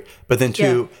course, right? But then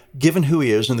two, given who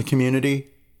he is in the community,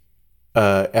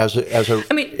 as a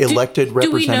elected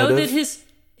representative. Do we know that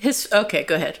his? Okay,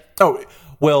 go ahead. Oh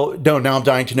well, no. Now I'm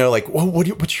dying to know. Like, what's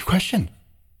your question?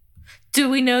 Do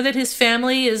we know that his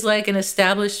family is like an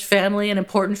established family, an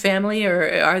important family,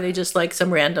 or are they just like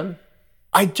some random?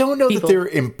 I don't know that they're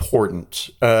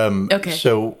important. Okay.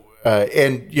 So,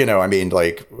 and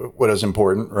like, what is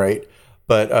important, right?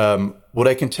 But what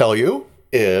I can tell you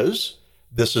is,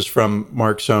 this is from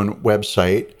Mark's own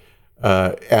website,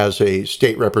 as a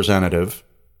state representative.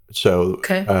 So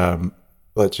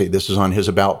let's see, this is on his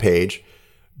About page.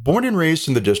 Born and raised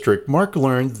in the district, Mark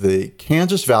learned the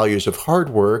Kansas values of hard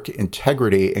work,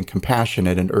 integrity, and compassion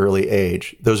at an early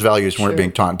age. Those values weren't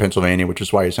being taught in Pennsylvania, which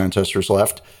is why his ancestors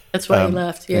left. That's why he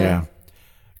left, yeah.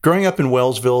 Growing up in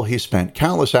Wellsville, he spent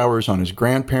countless hours on his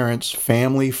grandparents'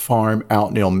 family farm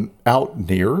out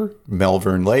near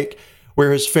Melbourne Lake,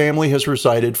 where his family has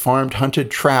resided, farmed, hunted,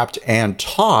 trapped, and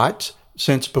taught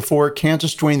since before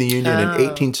Kansas joined the Union in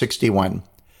 1861.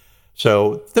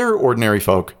 So they're ordinary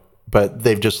folk, but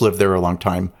they've just lived there a long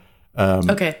time.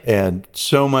 And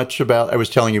so much about, I was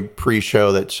telling you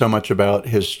pre-show that so much about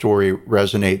his story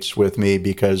resonates with me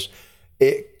because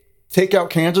take out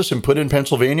Kansas and put in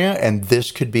Pennsylvania, and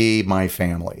this could be my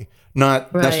family.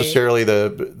 Not necessarily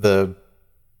the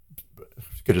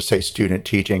going to say student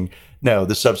teaching. No,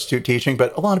 the substitute teaching.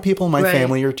 But a lot of people in my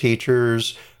family are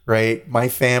teachers, right? My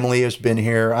family has been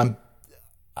here.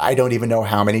 I don't even know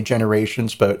how many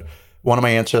generations, but one of my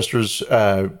ancestors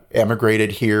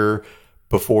emigrated here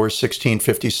before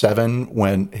 1657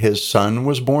 when his son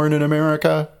was born in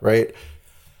America, right?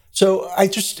 So I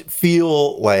just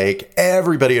feel like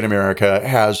everybody in America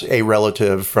has a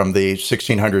relative from the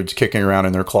 1600s kicking around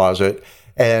in their closet.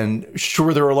 And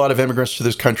sure, there are a lot of immigrants to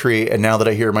this country. And now that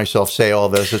I hear myself say all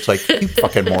this, it's like, you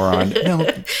fucking moron. No.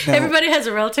 Everybody has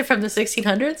a relative from the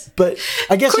 1600s. But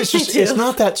I guess it's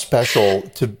not that special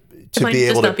to be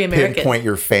able to pinpoint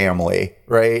your family,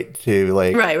 right? To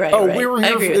like, we were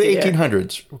here for the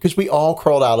 1800s because we all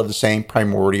crawled out of the same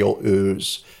primordial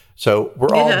ooze. So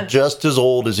we're all just as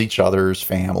old as each other's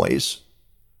families.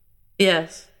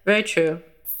 Yes, very true.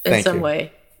 In some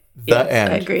way. I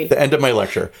agree. The end of my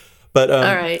lecture. But all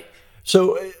right.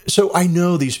 So I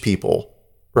know these people,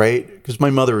 right? Because my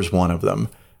mother is one of them.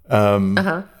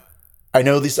 I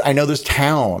know this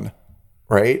town,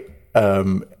 right?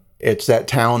 It's that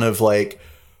town of like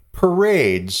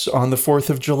parades on the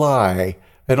 4th of July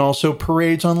and also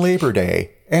parades on Labor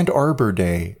Day and Arbor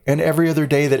Day and every other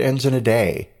day that ends in a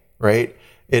day, right?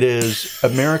 It is,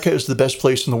 America is the best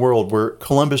place in the world where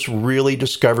Columbus really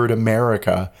discovered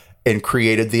America and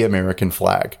created the American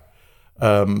flag.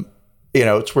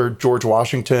 It's where George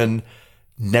Washington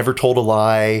never told a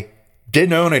lie,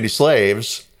 didn't own any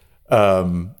slaves,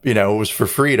 it was for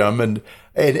freedom. And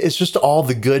it's just all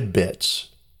the good bits.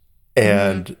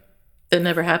 And that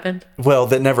never happened. Well,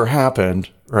 that never happened.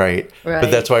 Right.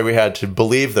 But that's why we had to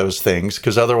believe those things.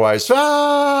 Cause otherwise,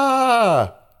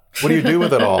 what do you do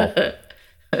with it all?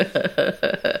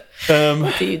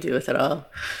 What do you do with it all?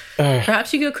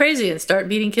 Perhaps you go crazy and start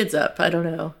beating kids up. I don't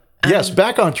know. Yes.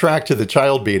 Back on track to the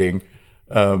child beating.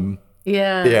 So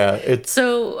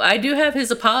I do have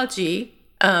his apology.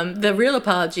 The real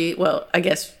apology. Well, I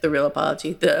guess the real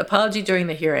apology. The apology during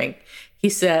the hearing. He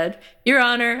said, "Your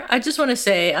Honor, I just want to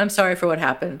say I'm sorry for what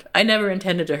happened. I never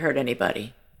intended to hurt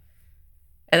anybody."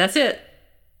 And that's it.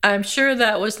 I'm sure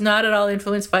that was not at all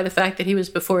influenced by the fact that he was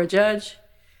before a judge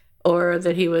or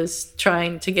that he was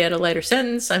trying to get a lighter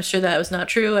sentence. I'm sure that was not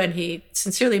true, and he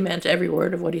sincerely meant every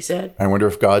word of what he said. I wonder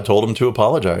if God told him to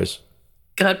apologize.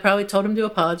 God probably told him to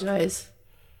apologize.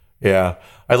 Yeah.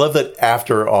 I love that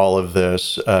after all of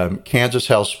this, Kansas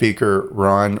House Speaker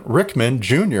Ron Rickman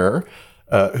Jr.,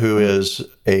 who is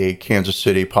a Kansas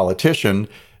City politician,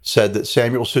 said that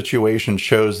Samuel's situation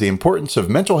shows the importance of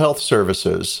mental health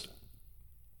services.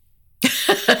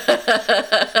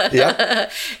 Yeah,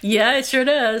 it sure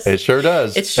does. It sure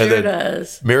does. It sure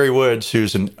does. Mary Woods,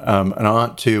 who's an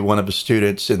aunt to one of the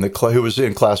students who was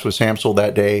in class with Samsel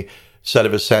that day, said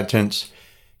of his sentence,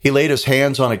 "He laid his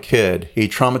hands on a kid. He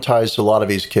traumatized a lot of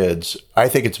these kids. I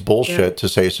think it's bullshit to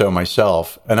say so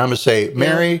myself." And I'm going to say,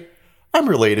 Mary, I'm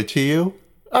related to you.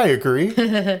 I agree.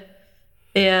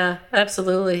 Yeah,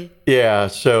 absolutely. Yeah,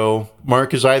 so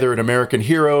Mark is either an American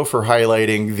hero for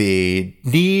highlighting the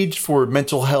need for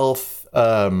mental health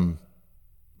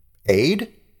aid.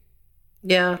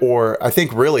 Yeah. Or I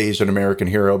think really he's an American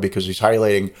hero because he's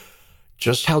highlighting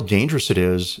just how dangerous it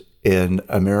is in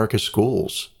America's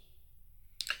schools.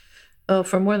 Oh,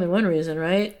 for more than one reason,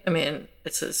 right? I mean,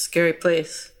 it's a scary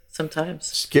place sometimes.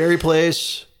 Scary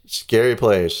place.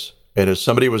 And as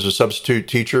somebody who was a substitute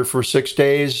teacher for 6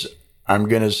 days, I'm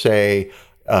going to say,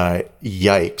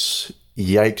 yikes.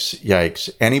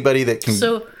 Anybody that can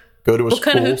go to a school. What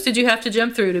kind of hoops did you have to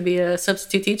jump through to be a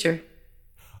substitute teacher?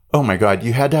 Oh my God.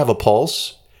 You had to have a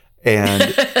pulse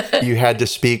and you had to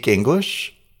speak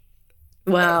English.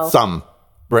 Wow. Some,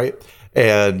 right?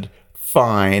 And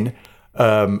fine.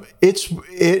 I'm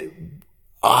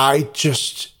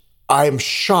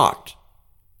shocked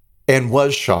and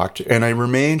was shocked and I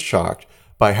remain shocked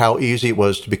by how easy it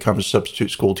was to become a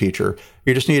substitute school teacher.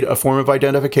 You just need a form of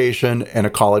identification and a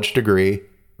college degree,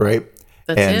 right?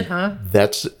 That's it, huh?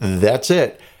 That's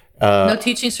it. No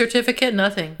teaching certificate,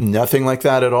 nothing. Nothing like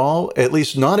that at all, at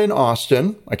least not in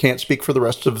Austin. I can't speak for the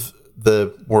rest of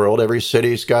the world. Every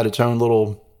city's got its own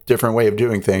little different way of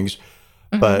doing things.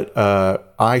 But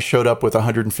I showed up with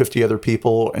 150 other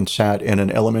people and sat in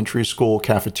an elementary school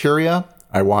cafeteria.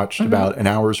 I watched about an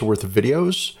hour's worth of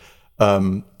videos,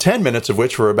 10 minutes of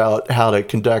which were about how to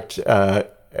conduct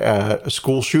a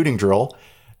school shooting drill.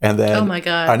 And then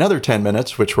another 10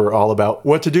 minutes, which were all about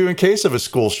what to do in case of a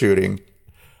school shooting,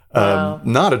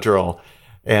 not a drill.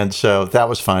 And so that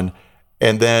was fun.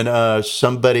 And then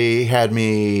somebody had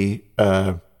me,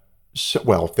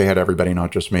 they had everybody,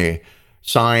 not just me,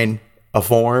 sign a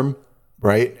form,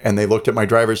 right? And they looked at my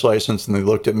driver's license and they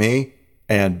looked at me,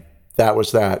 and that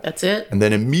was that. That's it. And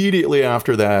then immediately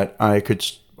after that, I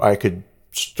could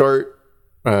start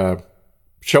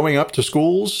showing up to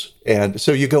schools. And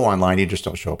so you go online, you just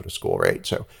don't show up at a school, right?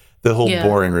 So the whole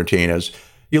boring routine is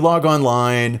you log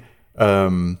online,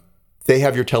 they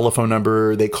have your telephone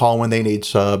number, they call when they need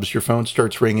subs, your phone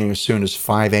starts ringing as soon as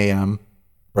 5 a.m.,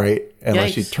 right?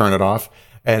 Unless you turn it off.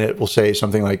 And it will say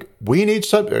something like, we need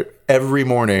subs. Every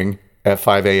morning at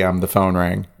 5 a.m., the phone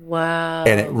rang. Wow.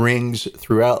 And it rings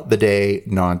throughout the day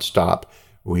nonstop.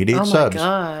 We need subs.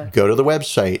 God. Go to the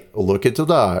website. Look at the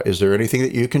law. Is there anything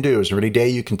that you can do? Is there any day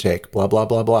you can take? Blah, blah,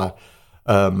 blah, blah.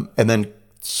 And then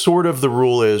sort of the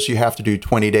rule is you have to do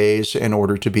 20 days in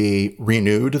order to be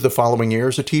renewed the following year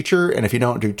as a teacher. And if you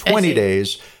don't do 20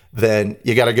 days, then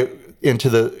you got to go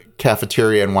into the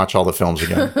cafeteria and watch all the films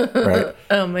again, right?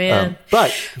 Oh, man.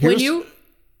 But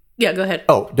yeah, go ahead.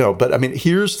 Oh, no, but I mean,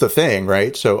 here's the thing,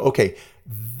 right? So, okay,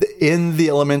 in the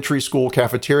elementary school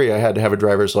cafeteria, I had to have a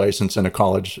driver's license and a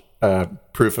college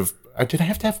proof of, did I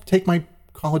have to take my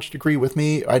college degree with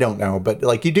me? I don't know, but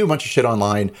like you do a bunch of shit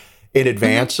online in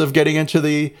advance of getting into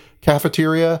the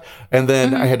cafeteria. And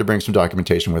then I had to bring some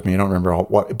documentation with me. I don't remember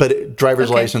but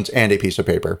driver's license and a piece of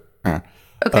paper.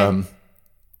 Okay.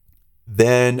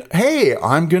 Then, hey,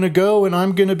 I'm going to go and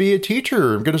I'm going to be a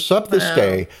teacher. I'm going to sub this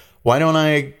day. Why don't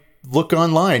I look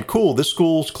online? Cool. This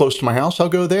school's close to my house. I'll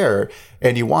go there.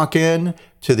 And you walk in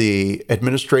to the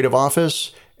administrative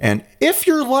office. And if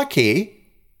you're lucky,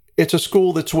 it's a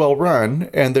school that's well run.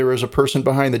 And there is a person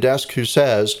behind the desk who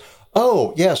says,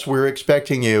 oh, yes, we're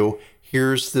expecting you.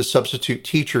 Here's the substitute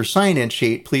teacher sign-in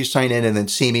sheet. Please sign in and then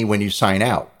see me when you sign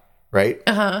out. Right?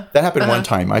 That happened one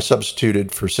time. I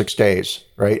substituted for 6 days.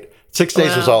 Right? 6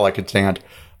 days was all I could stand.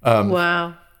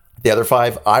 Wow. The other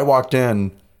 5, I walked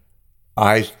in.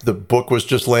 The book was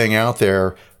just laying out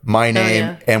there, my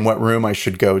name and what room I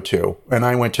should go to. And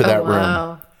I went to that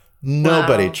room.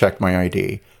 Nobody checked my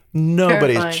ID.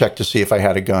 Nobody checked to see if I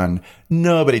had a gun.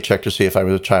 Nobody checked to see if I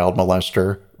was a child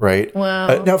molester, right?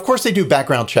 Wow. Now, of course, they do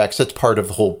background checks. That's part of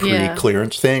the whole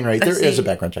pre-clearance thing, right? There is a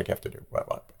background check you have to do.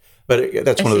 But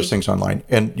that's one of those things online,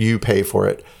 and you pay for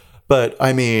it. But,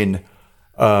 I mean,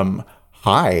 let's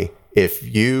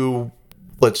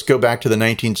go back to the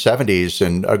 1970s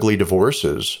and ugly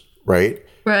divorces, right?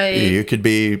 Right. You could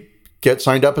get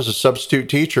signed up as a substitute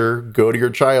teacher, go to your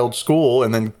child's school,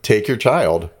 and then take your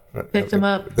child. Pick them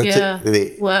up. That's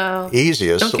the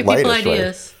easiest, Don't give lightest people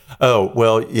ideas. way. Oh,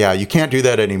 well, yeah, you can't do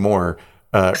that anymore.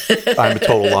 I'm a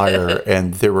total liar,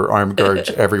 and there were armed guards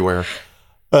everywhere.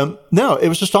 No, it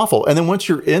was just awful. And then once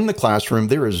you're in the classroom,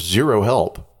 there is zero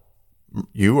help.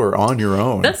 You are on your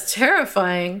own. That's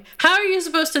terrifying. How are you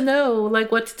supposed to know like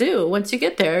what to do once you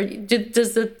get there?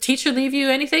 Does the teacher leave you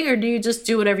anything, or do you just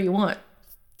do whatever you want?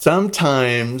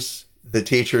 Sometimes the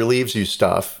teacher leaves you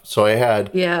stuff. So I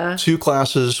had 2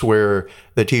 classes where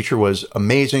the teacher was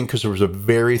amazing because there was a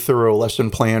very thorough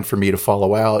lesson plan for me to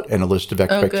follow out and a list of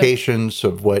expectations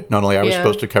of what not only I was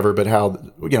supposed to cover, but how,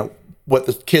 what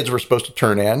the kids were supposed to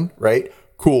turn in, right?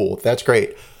 Cool. That's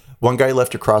great. One guy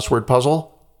left a crossword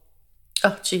puzzle.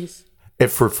 Oh, jeez.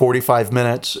 For 45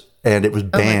 minutes, and it was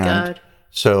banned. Oh, my God.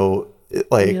 So,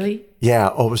 really? Yeah.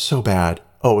 Oh, it was so bad.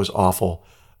 Oh, it was awful.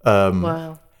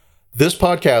 Wow. This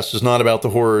podcast is not about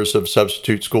the horrors of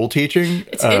substitute school teaching.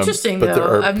 It's interesting,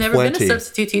 though. I've never been a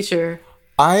substitute teacher.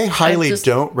 I highly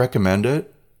don't recommend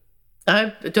it.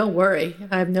 Don't worry.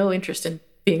 I have no interest in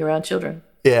being around children.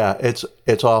 Yeah,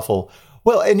 it's awful.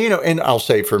 Well, and and I'll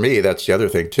say for me, that's the other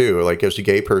thing too. Like as a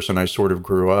gay person, I sort of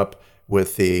grew up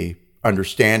with the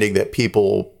understanding that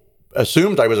people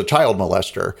assumed I was a child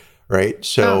molester, right?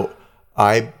 So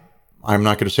I'm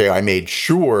not going to say I made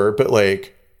sure, but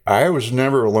like I was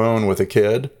never alone with a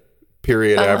kid,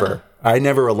 period, ever. I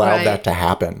never allowed that to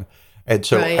happen. And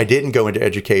so I didn't go into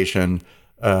education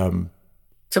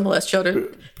To molest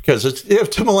children? Because it's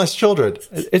to molest children.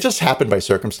 It just happened by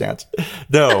circumstance.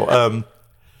 No.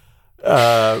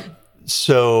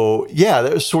 So, yeah,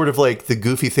 that was sort of like the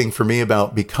goofy thing for me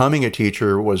about becoming a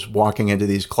teacher was walking into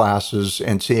these classes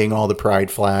and seeing all the pride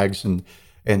flags and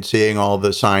seeing all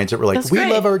the signs that were like, we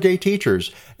love our gay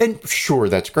teachers. And sure,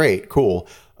 that's great. Cool.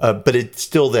 But it's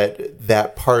still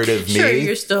that part of me. Sure,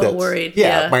 you're still worried.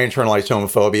 Yeah, my internalized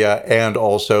homophobia and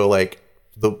also like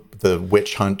the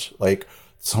witch hunt, like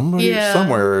somebody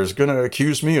somewhere is going to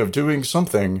accuse me of doing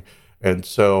something. And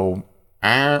so...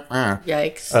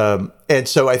 Yikes. And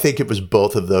so I think it was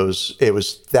both of those. It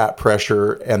was that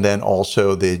pressure. And then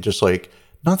also the just like,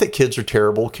 not that kids are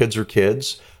terrible, kids are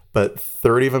kids, but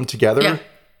 30 of them together,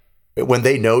 when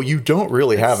they know you don't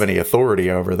really have any authority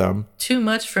over them. Too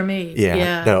much for me.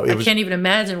 Yeah. No, I can't even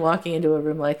imagine walking into a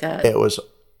room like that. It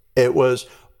was,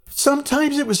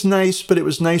 sometimes it was nice, but it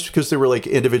was nice because they were like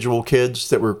individual kids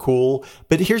that were cool.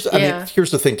 But here's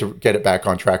the thing to get it back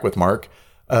on track with Mark.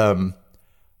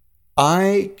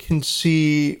 I can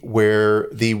see where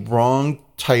the wrong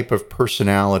type of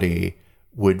personality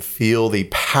would feel the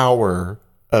power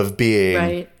of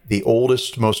being the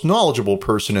oldest, most knowledgeable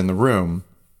person in the room.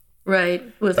 Right,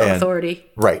 with authority.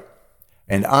 Right.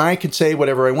 And I can say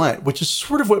whatever I want, which is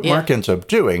sort of what Mark ends up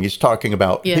doing. He's talking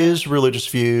about his religious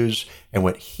views and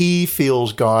what he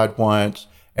feels God wants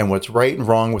and what's right and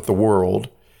wrong with the world.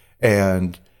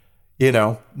 And...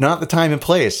 not the time and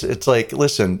place. It's like,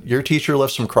 listen, your teacher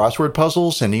left some crossword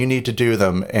puzzles and you need to do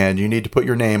them and you need to put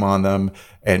your name on them.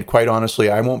 And quite honestly,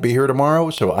 I won't be here tomorrow,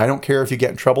 so I don't care if you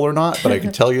get in trouble or not, but I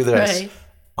can tell you this.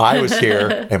 I was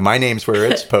here and my name's where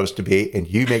it's supposed to be and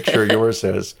you make sure yours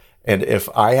is. And if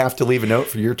I have to leave a note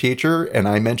for your teacher and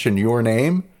I mention your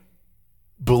name,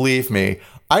 believe me,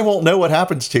 I won't know what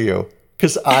happens to you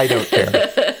because I don't care.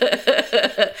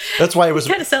 That's why it was...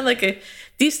 You kind of sound like a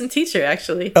decent teacher,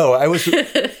 actually. Oh, I was...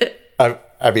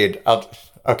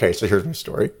 okay, so here's my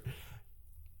story.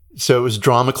 So it was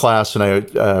drama class, and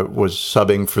I was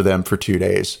subbing for them for 2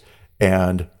 days.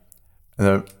 And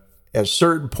at a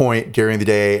certain point during the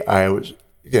day, I was...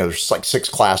 there's like 6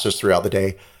 classes throughout the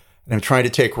day. And I'm trying to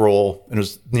take roll, and it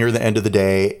was near the end of the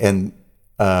day, and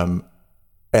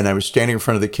I was standing in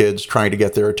front of the kids trying to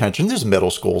get their attention. This is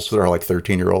middle school, so they're like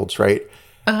 13-year-olds, right?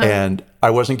 Uh-huh. And I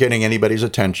wasn't getting anybody's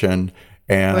attention,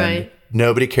 and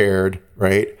nobody cared,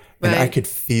 right? And I could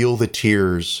feel the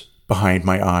tears behind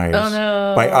my eyes. Oh,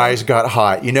 no. My eyes got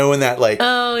hot. When that like...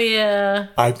 Oh, yeah.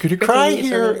 I'm going to cry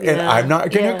here, and I'm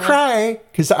not going to cry,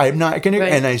 because I'm not going to...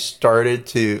 And I started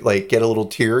to like get a little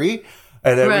teary,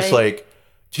 and I was like,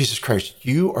 Jesus Christ,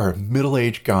 you are a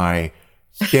middle-aged guy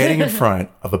standing in front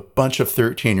of a bunch of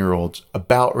 13-year-olds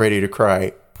about ready to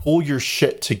cry. Pull your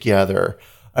shit together.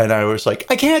 And I was like,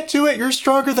 I can't do it. You're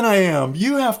stronger than I am.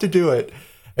 You have to do it.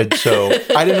 And so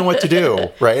I didn't know what to do,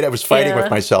 right? I was fighting with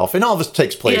myself. And all this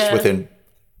takes place within,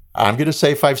 I'm going to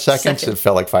say 5 seconds. It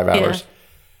felt like 5 hours.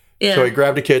 Yeah. So I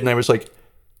grabbed a kid and I was like,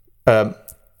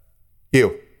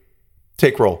 you,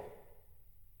 take roll.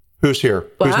 Who's here?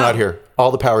 Wow. Who's not here?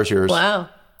 All the power's yours. Wow.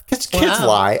 Kids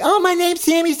lie. Oh, my name's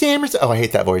Sammy Sammers. Oh, I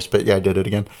hate that voice, but yeah, I did it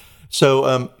again.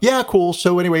 So, cool.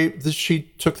 So anyway, she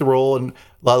took the role and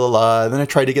la, la, la. And then I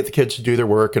tried to get the kids to do their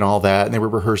work and all that. And they were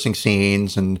rehearsing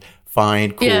scenes and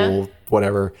fine, cool,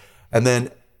 whatever. And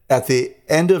then at the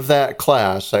end of that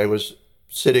class, I was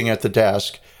sitting at the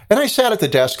desk. And I sat at the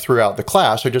desk throughout the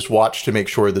class. I just watched to make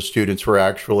sure the students were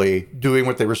actually doing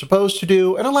what they were supposed to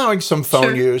do and allowing some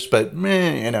phone use, but,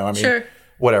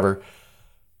 whatever.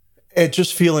 And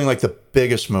just feeling like the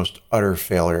biggest, most utter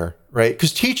failure, right?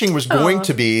 Because teaching was going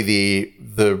to be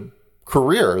the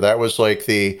career. That was like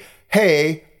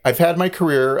hey, I've had my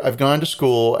career. I've gone to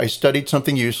school. I studied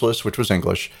something useless, which was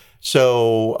English.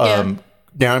 So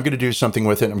now I'm going to do something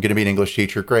with it. I'm going to be an English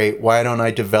teacher. Great. Why don't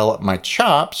I develop my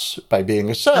chops by being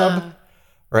a sub,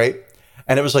 right?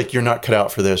 And it was like, you're not cut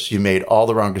out for this. You made all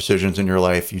the wrong decisions in your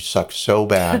life. You suck so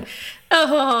bad.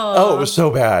 Oh, it was so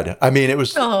bad. I mean, it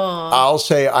was, I'll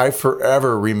say I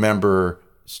forever remember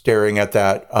staring at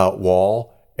that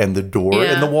wall and the door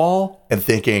in the wall and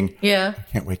thinking, I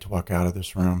can't wait to walk out of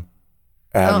this room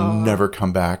and never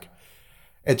come back.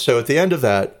 And so at the end of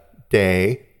that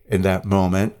day, in that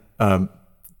moment,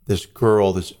 this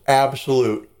girl, this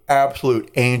absolute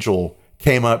angel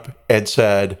came up and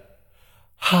said,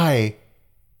 hi,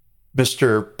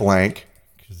 Mr. Blank,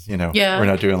 because, we're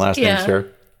not doing last names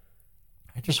here.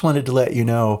 I just wanted to let you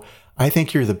know, I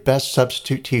think you're the best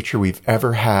substitute teacher we've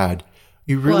ever had.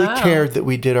 You really cared that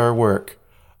we did our work.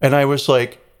 And I was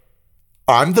like,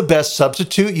 I'm the best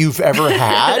substitute you've ever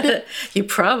had? You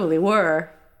probably were.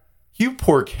 you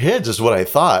poor kids is what I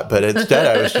thought. But instead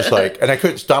I was just like, and I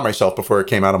couldn't stop myself before it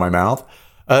came out of my mouth.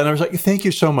 And I was like, thank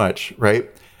you so much. Right.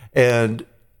 And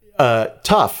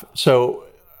tough. So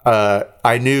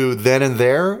I knew then and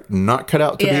there, not cut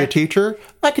out to be a teacher.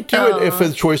 I could do it if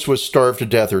the choice was starve to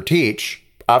death or teach.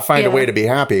 I'll find a way to be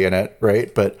happy in it,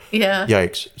 right? But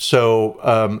yikes.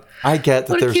 So I get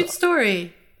that there's... What a cute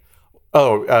story.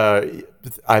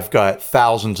 I've got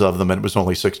thousands of them, and it was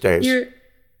only 6 days.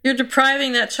 You're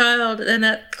depriving that child in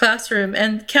that classroom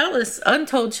and countless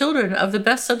untold children of the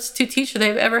best substitute teacher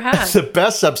they've ever had. The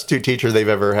best substitute teacher they've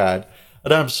ever had.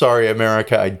 And I'm sorry,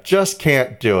 America, I just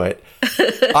can't do it.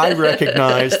 I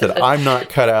recognize that I'm not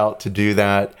cut out to do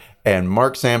that. And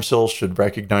Mark Samsil should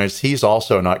recognize he's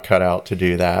also not cut out to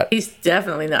do that. He's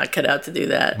definitely not cut out to do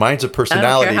that. Mine's a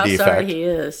personality defect. I don't care how defect. sorry he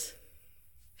is.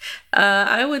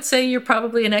 I would say you're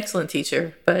probably an excellent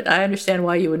teacher, but I understand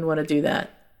why you wouldn't want to do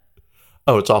that.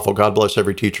 Oh, it's awful. God bless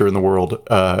every teacher in the world,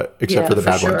 except for the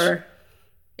bad ones.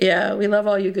 Yeah, we love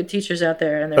all you good teachers out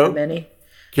there, and there are many.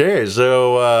 Okay,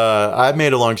 so I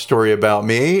made a long story about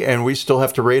me, and we still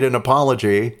have to rate an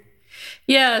apology.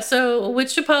 Yeah, so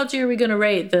which apology are we going to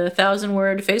rate? The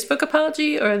 1,000-word Facebook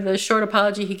apology or the short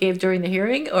apology he gave during the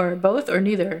hearing, or both, or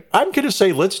neither? I'm going to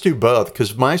say let's do both,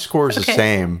 because my score is the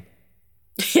same.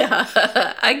 Yeah,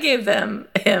 I gave him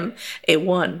a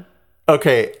 1.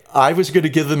 Okay, I was going to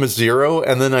give them a 0,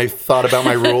 and then I thought about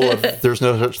my rule of there's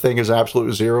no such thing as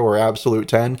absolute 0 or absolute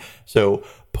 10, so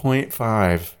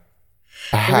 0.5.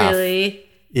 Really?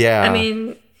 Yeah. I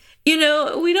mean,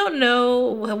 we don't know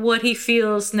what he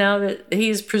feels now that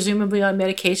he's presumably on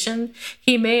medication.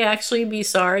 He may actually be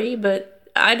sorry, but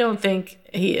I don't think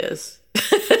he is.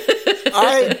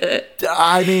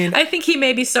 I mean, I think he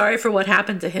may be sorry for what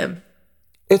happened to him.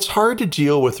 It's hard to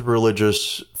deal with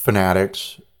religious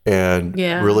fanatics, and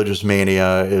religious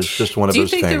mania is just one of those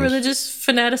things. Do you think the religious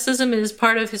fanaticism is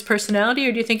part of his personality,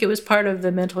 or do you think it was part of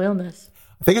the mental illness?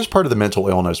 I think it's part of the mental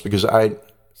illness, because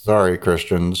sorry,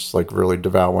 Christians, like really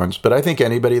devout ones, but I think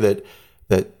anybody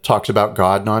that talks about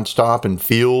God nonstop and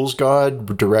feels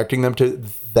God directing them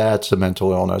that's a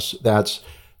mental illness. That's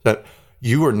that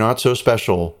you are not so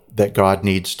special that God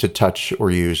needs to touch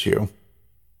or use you.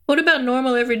 What about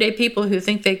normal everyday people who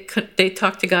think they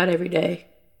talk to God every day?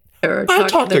 I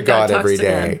talk to God every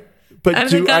day. But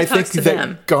do I think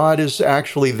that God is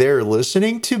actually there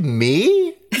listening to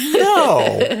me?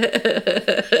 No.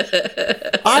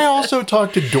 I also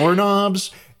talk to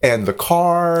doorknobs and the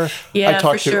car. Yeah, I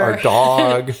talk to our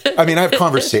dog. I mean, I have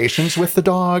conversations with the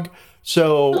dog.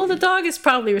 So the dog is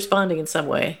probably responding in some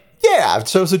way. Yeah,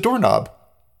 so is the doorknob.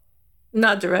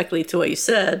 Not directly to what you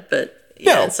said, but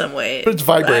in some way. But it's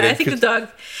vibrating. I think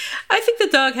the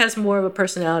dog has more of a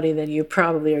personality than you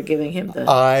probably are giving him.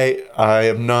 I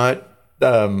am not.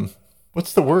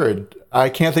 What's the word? I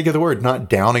can't think of the word. Not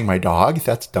downing my dog.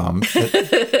 That's dumb.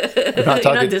 You're not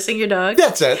dissing your dog?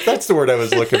 That's it. That's the word I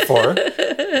was looking for.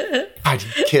 God,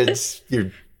 kids,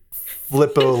 your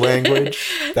flippo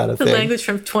language. The language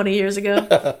from 20 years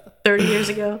ago, 30 years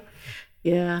ago.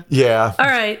 Yeah. Yeah. All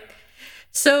right.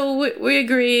 So we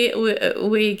agree.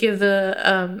 We give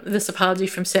this apology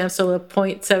from Samsil a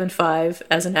 0.75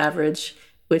 as an average,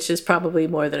 which is probably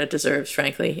more than it deserves,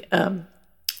 frankly.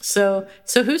 So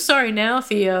who's sorry now,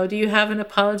 Theo? Do you have an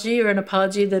apology or an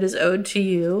apology that is owed to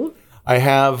you? I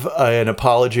have an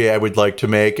apology I would like to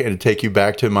make and take you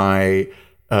back to my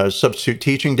substitute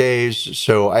teaching days.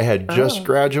 So I had just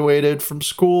graduated from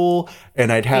school,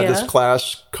 and I'd had this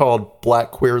class called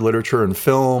Black Queer Literature and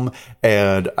Film,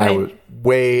 and I was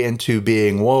way into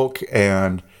being woke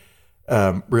and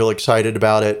real excited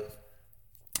about it.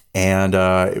 And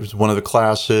it was one of the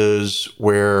classes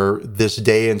where this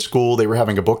day in school, they were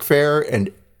having a book fair,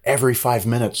 and every 5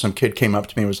 minutes, some kid came up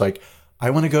to me and was like,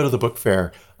 I want to go to the book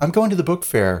fair. I'm going to the book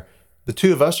fair. The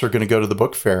two of us are going to go to the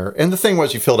book fair. And the thing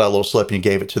was, you filled out a little slip and you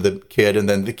gave it to the kid, and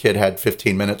then the kid had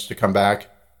 15 minutes to come back.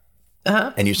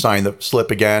 And you sign the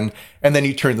slip again, and then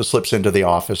you turn the slips into the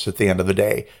office at the end of the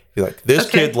day. You're like, this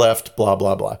kid left, blah,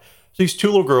 blah, blah. So these two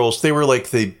little girls, they were like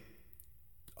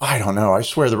I don't know. I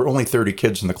swear there were only 30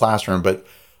 kids in the classroom, but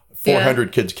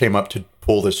 400 kids came up to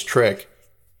pull this trick.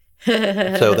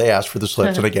 So they asked for the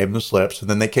slips, and I gave them the slips. And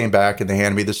then they came back and they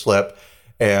handed me the slip,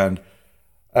 and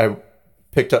I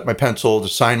picked up my pencil to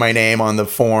sign my name on the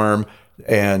form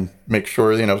and make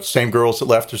sure, same girls that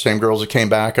left or same girls that came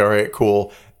back. All right,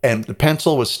 cool. And the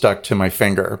pencil was stuck to my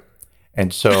finger.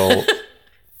 And so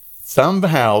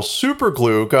somehow super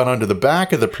glue got onto the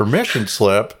back of the permission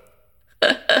slip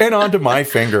and onto my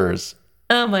fingers.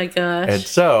 Oh my gosh. And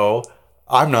so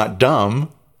I'm not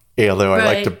dumb, although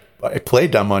I play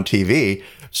dumb on TV.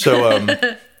 So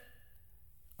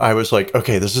I was like,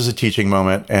 okay, this is a teaching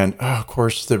moment. And of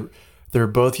course, they're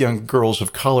both young girls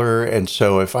of color. And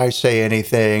so if I say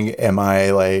anything,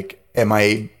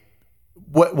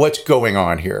 what's going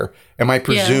on here? Am I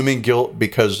presuming guilt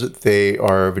because they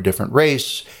are of a different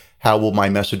race? How will my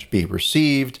message be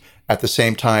received? At the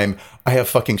same time, I have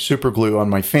fucking super glue on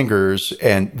my fingers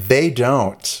and they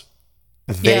don't.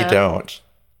 They don't.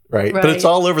 Right? But it's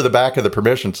all over the back of the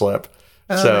permission slip.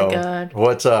 Oh my God.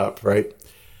 What's up? Right?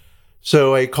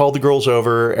 So I called the girls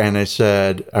over and I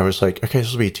was like, okay,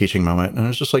 this will be a teaching moment. And I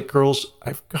was just like, girls,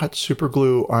 I've got super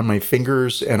glue on my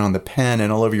fingers and on the pen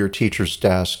and all over your teacher's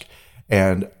desk.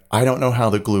 And I don't know how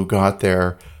the glue got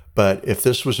there, but if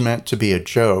this was meant to be a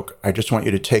joke, I just want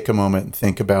you to take a moment and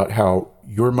think about how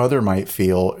your mother might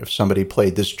feel if somebody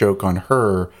played this joke on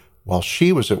her while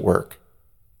she was at work.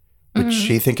 Would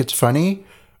she think it's funny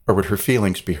or would her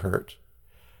feelings be hurt?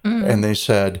 And they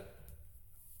said,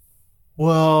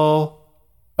 well,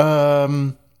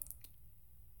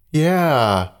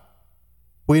 yeah,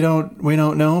 we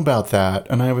don't know about that.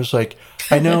 And I was like,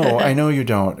 I know you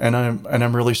don't. And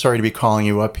I'm really sorry to be calling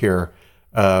you up here.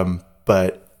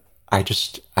 But I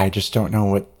just don't know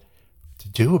what to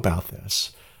do about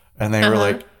this. And they were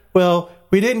like, well,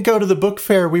 we didn't go to the book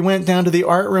fair. We went down to the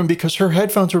art room because her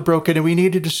headphones were broken and we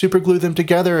needed to super glue them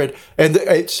together. And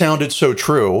it sounded so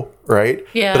true, right?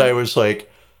 Yeah. But I was like,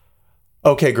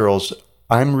 okay, girls,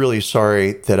 I'm really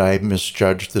sorry that I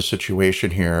misjudged the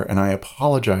situation here. And I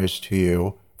apologize to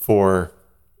you for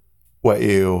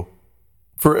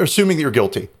assuming that you're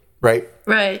guilty, right?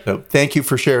 Right. So thank you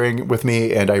for sharing with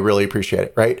me. And I really appreciate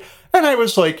it, right? And I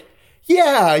was like,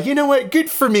 yeah, you know what? Good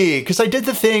for me. Because I did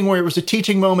the thing where it was a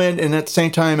teaching moment. And at the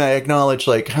same time, I acknowledged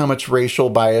like how much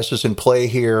racial bias is in play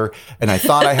here. And I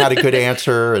thought I had a good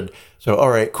answer. And so,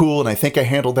 all right, cool. And I think I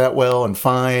handled that well and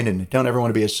fine. And don't ever want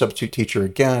to be a substitute teacher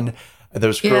again. And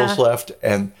those girls left.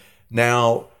 And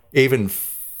now, even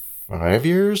 5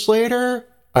 years later,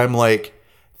 I'm like,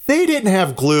 they didn't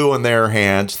have glue on their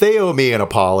hands. They owe me an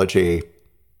apology.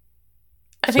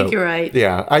 I think you're right.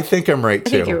 Yeah, I think I'm right too.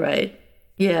 I think you're right.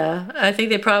 Yeah, I think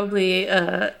they probably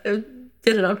did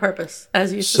it on purpose,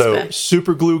 as you suspect. So,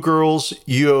 super glue girls,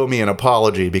 you owe me an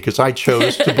apology because I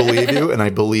chose to believe you, and I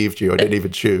believed you. I didn't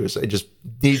even choose. I just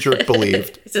knee-jerk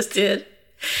believed. I just did.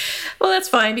 Well, that's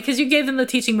fine because you gave them the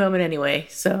teaching moment anyway.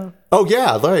 So. Oh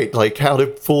yeah, right. Like how to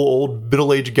fool old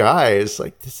middle-aged guys.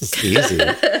 Like this is easy.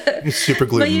 Super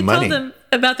glue money. But you told them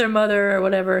about their mother or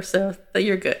whatever, so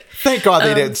you're good. Thank God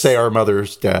they didn't say our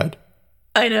mother's dead.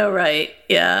 I know, right?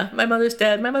 Yeah, my mother's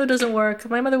dead. My mother doesn't work.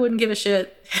 My mother wouldn't give a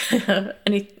shit.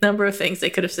 Any number of things they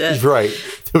could have said. Right,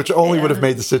 which only would have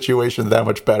made the situation that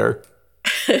much better.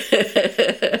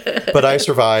 But I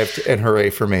survived, and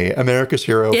hooray for me. America's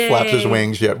hero flaps his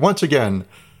wings yet once again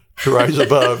to rise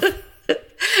above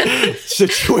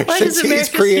situations he's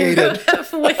created.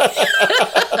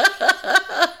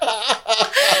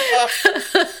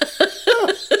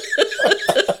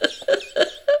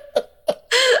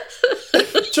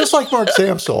 Just like Mark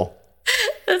Samsel.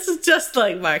 That's just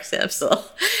like Mark Samsel.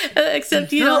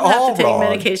 Except you don't have to take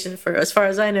medication for, as far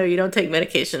as I know, you don't take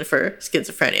medication for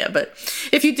schizophrenia. But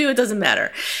if you do, it doesn't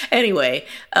matter. Anyway,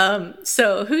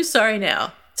 so who's sorry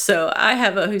now? So I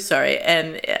have a who's sorry.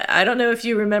 And I don't know if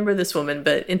you remember this woman,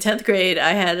 but in 10th grade,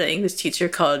 I had an English teacher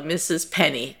called Mrs.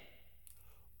 Penny.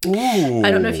 Ooh.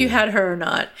 I don't know if you had her or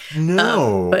not.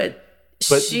 No. But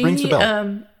she rings the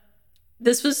bell.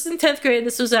 This was in 10th grade.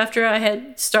 This was after I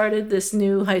had started this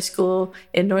new high school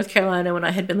in North Carolina when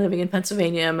I had been living in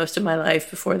Pennsylvania most of my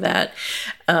life before that.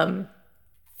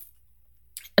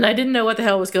 And I didn't know what the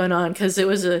hell was going on because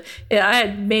I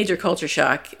had major culture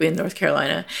shock in North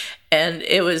Carolina. And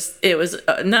it was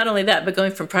not only that, but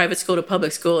going from private school to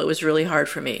public school, it was really hard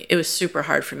for me. It was super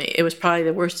hard for me. It was probably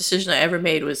the worst decision I ever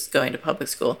made was going to public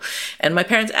school. And my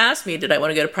parents asked me, did I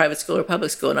want to go to private school or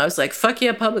public school? And I was like, fuck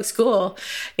yeah, public school,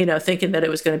 thinking that it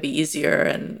was going to be easier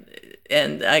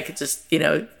and I could just,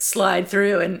 slide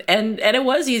through and it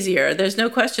was easier. There's no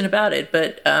question about it.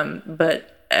 But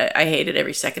I hated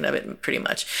every second of it, pretty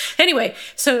much. Anyway,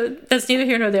 so that's neither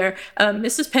here nor there.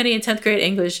 Mrs. Penny in 10th grade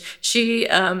English,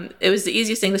 it was the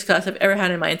easiest English class I've ever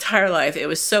had in my entire life. It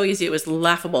was so easy. It was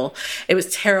laughable. It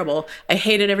was terrible. I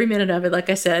hated every minute of it, like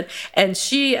I said. And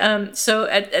she,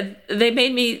 they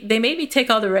made me take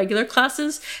all the regular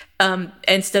classes.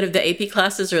 Instead of the AP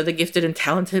classes or the gifted and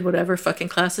talented, whatever fucking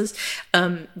classes,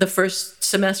 the first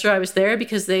semester I was there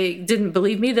because they didn't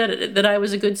believe me that I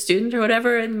was a good student or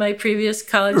whatever in my previous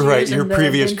college years. Right, your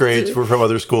previous grades were from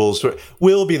other schools.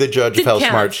 We'll be the judge of how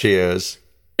smart she is.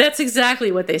 That's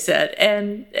exactly what they said.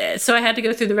 And so I had to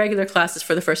go through the regular classes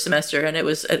for the first semester, and it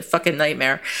was a fucking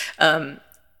nightmare.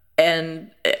 and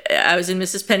I was in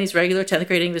Mrs. Penny's regular 10th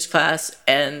grade English class,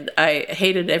 and I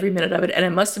hated every minute of it. And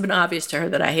it must have been obvious to her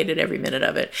that I hated every minute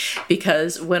of it,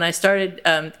 because when I started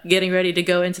getting ready to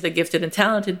go into the gifted and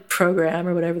talented program,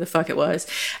 or whatever the fuck it was,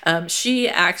 she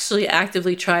actually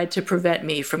actively tried to prevent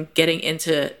me from getting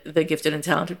into the gifted and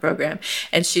talented program.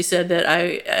 And she said that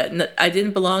I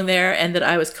didn't belong there, and that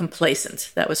I was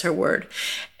complacent. That was her word.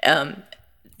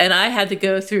 And I had to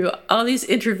go through all these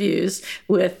interviews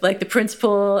with like the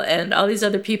principal and all these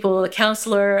other people, a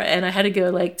counselor, and I had to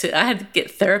go I had to get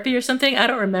therapy or something. I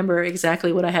don't remember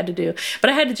exactly what I had to do,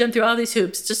 but I had to jump through all these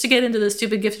hoops just to get into the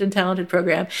stupid gifted and talented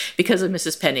program because of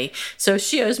Mrs. Penny. So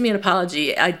she owes me an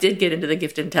apology. I did get into the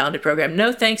gifted and talented program.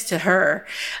 No thanks to her.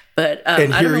 But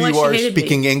and I don't know why here you are she hated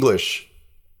speaking me. English.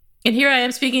 And here I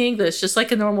am speaking English, just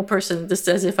like a normal person, just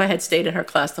as if I had stayed in her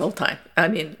class the whole time. I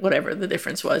mean, whatever the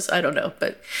difference was, I don't know.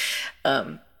 But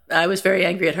I was very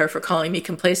angry at her for calling me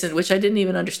complacent, which I didn't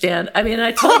even understand. I mean,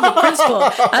 I told the principal,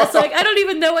 I was like, I don't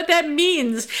even know what that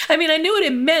means. I mean, I knew what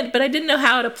it meant, but I didn't know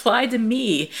how it applied to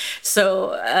me.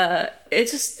 So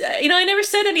it just, I never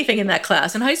said anything in that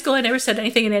class. In high school, I never said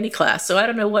anything in any class. So I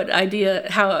don't know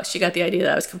how she got the idea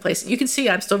that I was complacent. You can see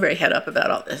I'm still very head up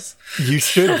about all this. You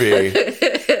should be.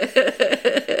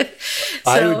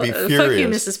 I would be furious. Fuck you,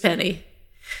 Mrs. Penny.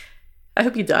 I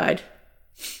hope you died.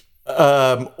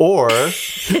 Or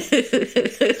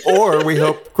we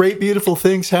hope great, beautiful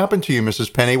things happen to you,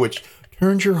 Mrs. Penny, which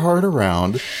turns your heart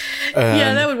around.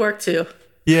 Yeah, that would work too.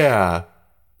 Yeah.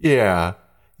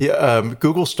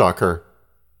 Google stalk her.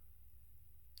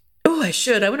 Oh, I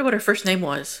should. I wonder what her first name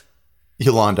was.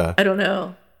 Yolanda. I don't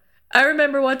know. I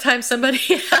remember one time somebody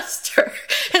asked her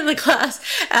in the class,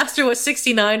 asked her what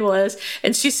 69 was,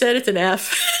 and she said it's an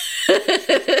F.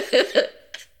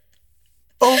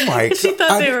 Oh my God. She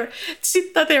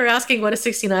thought they were asking what a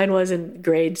 69 was in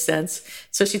grade sense.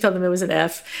 So she told them it was an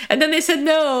F. And then they said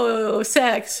no,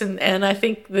 sex, and I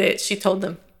think that she told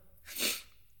them.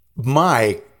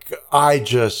 I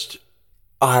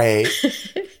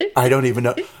don't even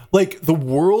know. Like, the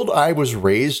world I was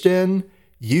raised in,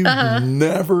 you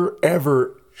never,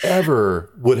 ever,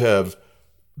 ever would have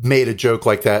made a joke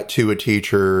like that to a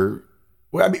teacher.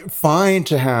 Well, I mean, fine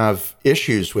to have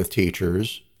issues with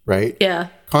teachers, right? Yeah.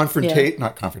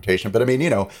 Not confrontation, but I mean,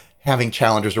 having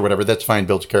challenges or whatever, that's fine,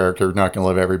 builds character, not going to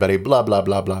love everybody, blah, blah,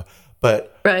 blah, blah.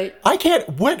 But right.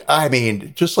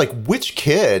 Just like, which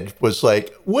kid was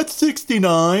like, what's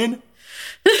 69?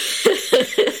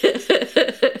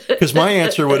 Because my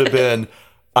answer would have been,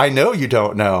 I know you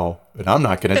don't know, but I'm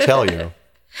not going to tell you.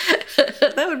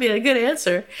 That would be a good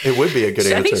answer. It would be a good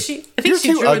answer. I think You're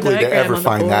she too drew ugly a to ever on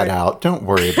find that out. Don't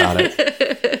worry about it.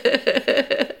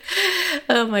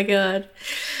 Oh my God.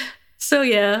 So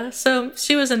yeah,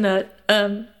 she was a nut.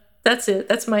 That's it.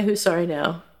 That's my who's sorry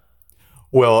now.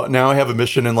 Well, now I have a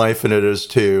mission in life, and it is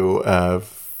to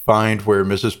find where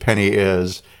Mrs. Penny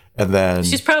is, and then...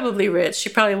 She's probably rich. She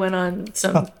probably went on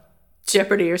some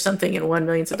Jeopardy or something and won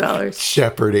millions of dollars.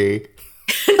 Jeopardy.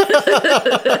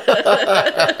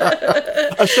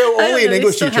 A show only an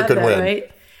English teacher could win. Right?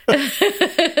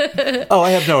 Oh,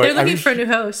 I have no idea. They're looking for a new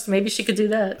host. Maybe she could do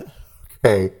that.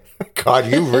 Okay. God,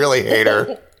 you really hate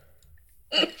her.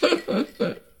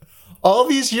 All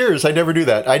these years, I never do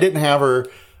that. I didn't have her.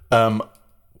 I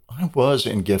was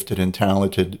in Gifted and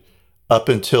Talented up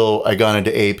until I got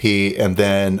into AP, and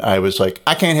then I was like,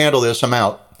 I can't handle this. I'm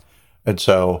out. And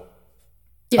so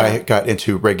I got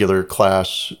into regular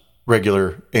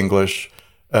English.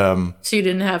 So you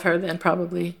didn't have her then,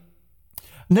 probably?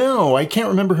 No, I can't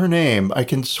remember her name. I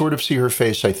can sort of see her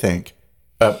face, I think.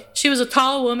 She was a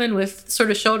tall woman with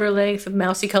sort of shoulder length,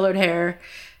 mousy colored hair.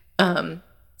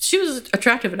 She was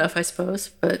attractive enough, I suppose,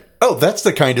 but... Oh, that's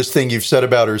the kindest thing you've said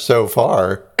about her so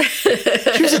far.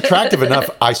 She was attractive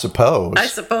enough, I suppose.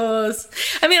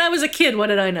 I mean, I was a kid. What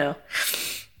did I know?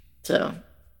 So...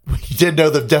 You didn't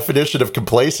know the definition of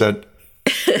complacent.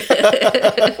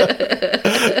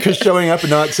 Because showing up and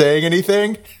not saying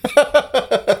anything?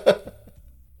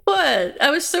 What? I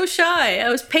was so shy. I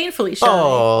was painfully shy.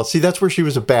 Oh, see, that's where she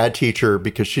was a bad teacher,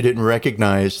 because she didn't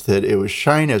recognize that it was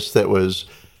shyness that was,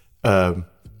 let's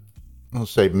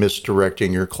say,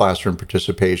 misdirecting your classroom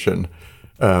participation.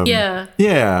 Yeah.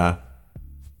 Yeah.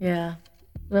 Yeah.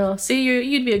 Well, see,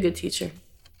 you'd be a good teacher.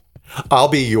 I'll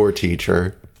be your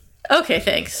teacher. Okay,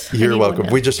 thanks. You're welcome.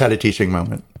 We just had a teaching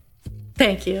moment.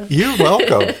 Thank you. You're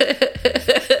welcome.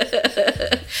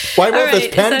 Why won't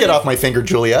this pen get off my finger,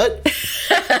 Juliet?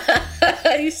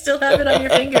 You still have it on your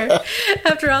finger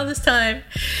after all this time.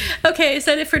 Okay, is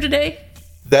that it for today?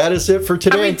 That is it for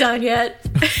today. Are we done yet?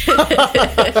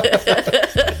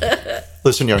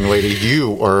 Listen, young lady,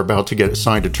 you are about to get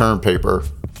assigned a term paper.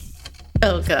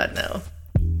 Oh, God, no.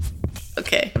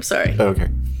 Okay, I'm sorry. Okay.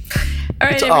 All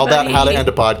right, it's all about everybody. how to end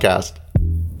a podcast.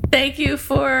 Thank you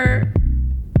for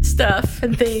stuff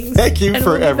and things. Thank you and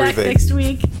for we'll be everything. back next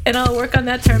week, and I'll work on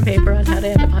that term paper on how to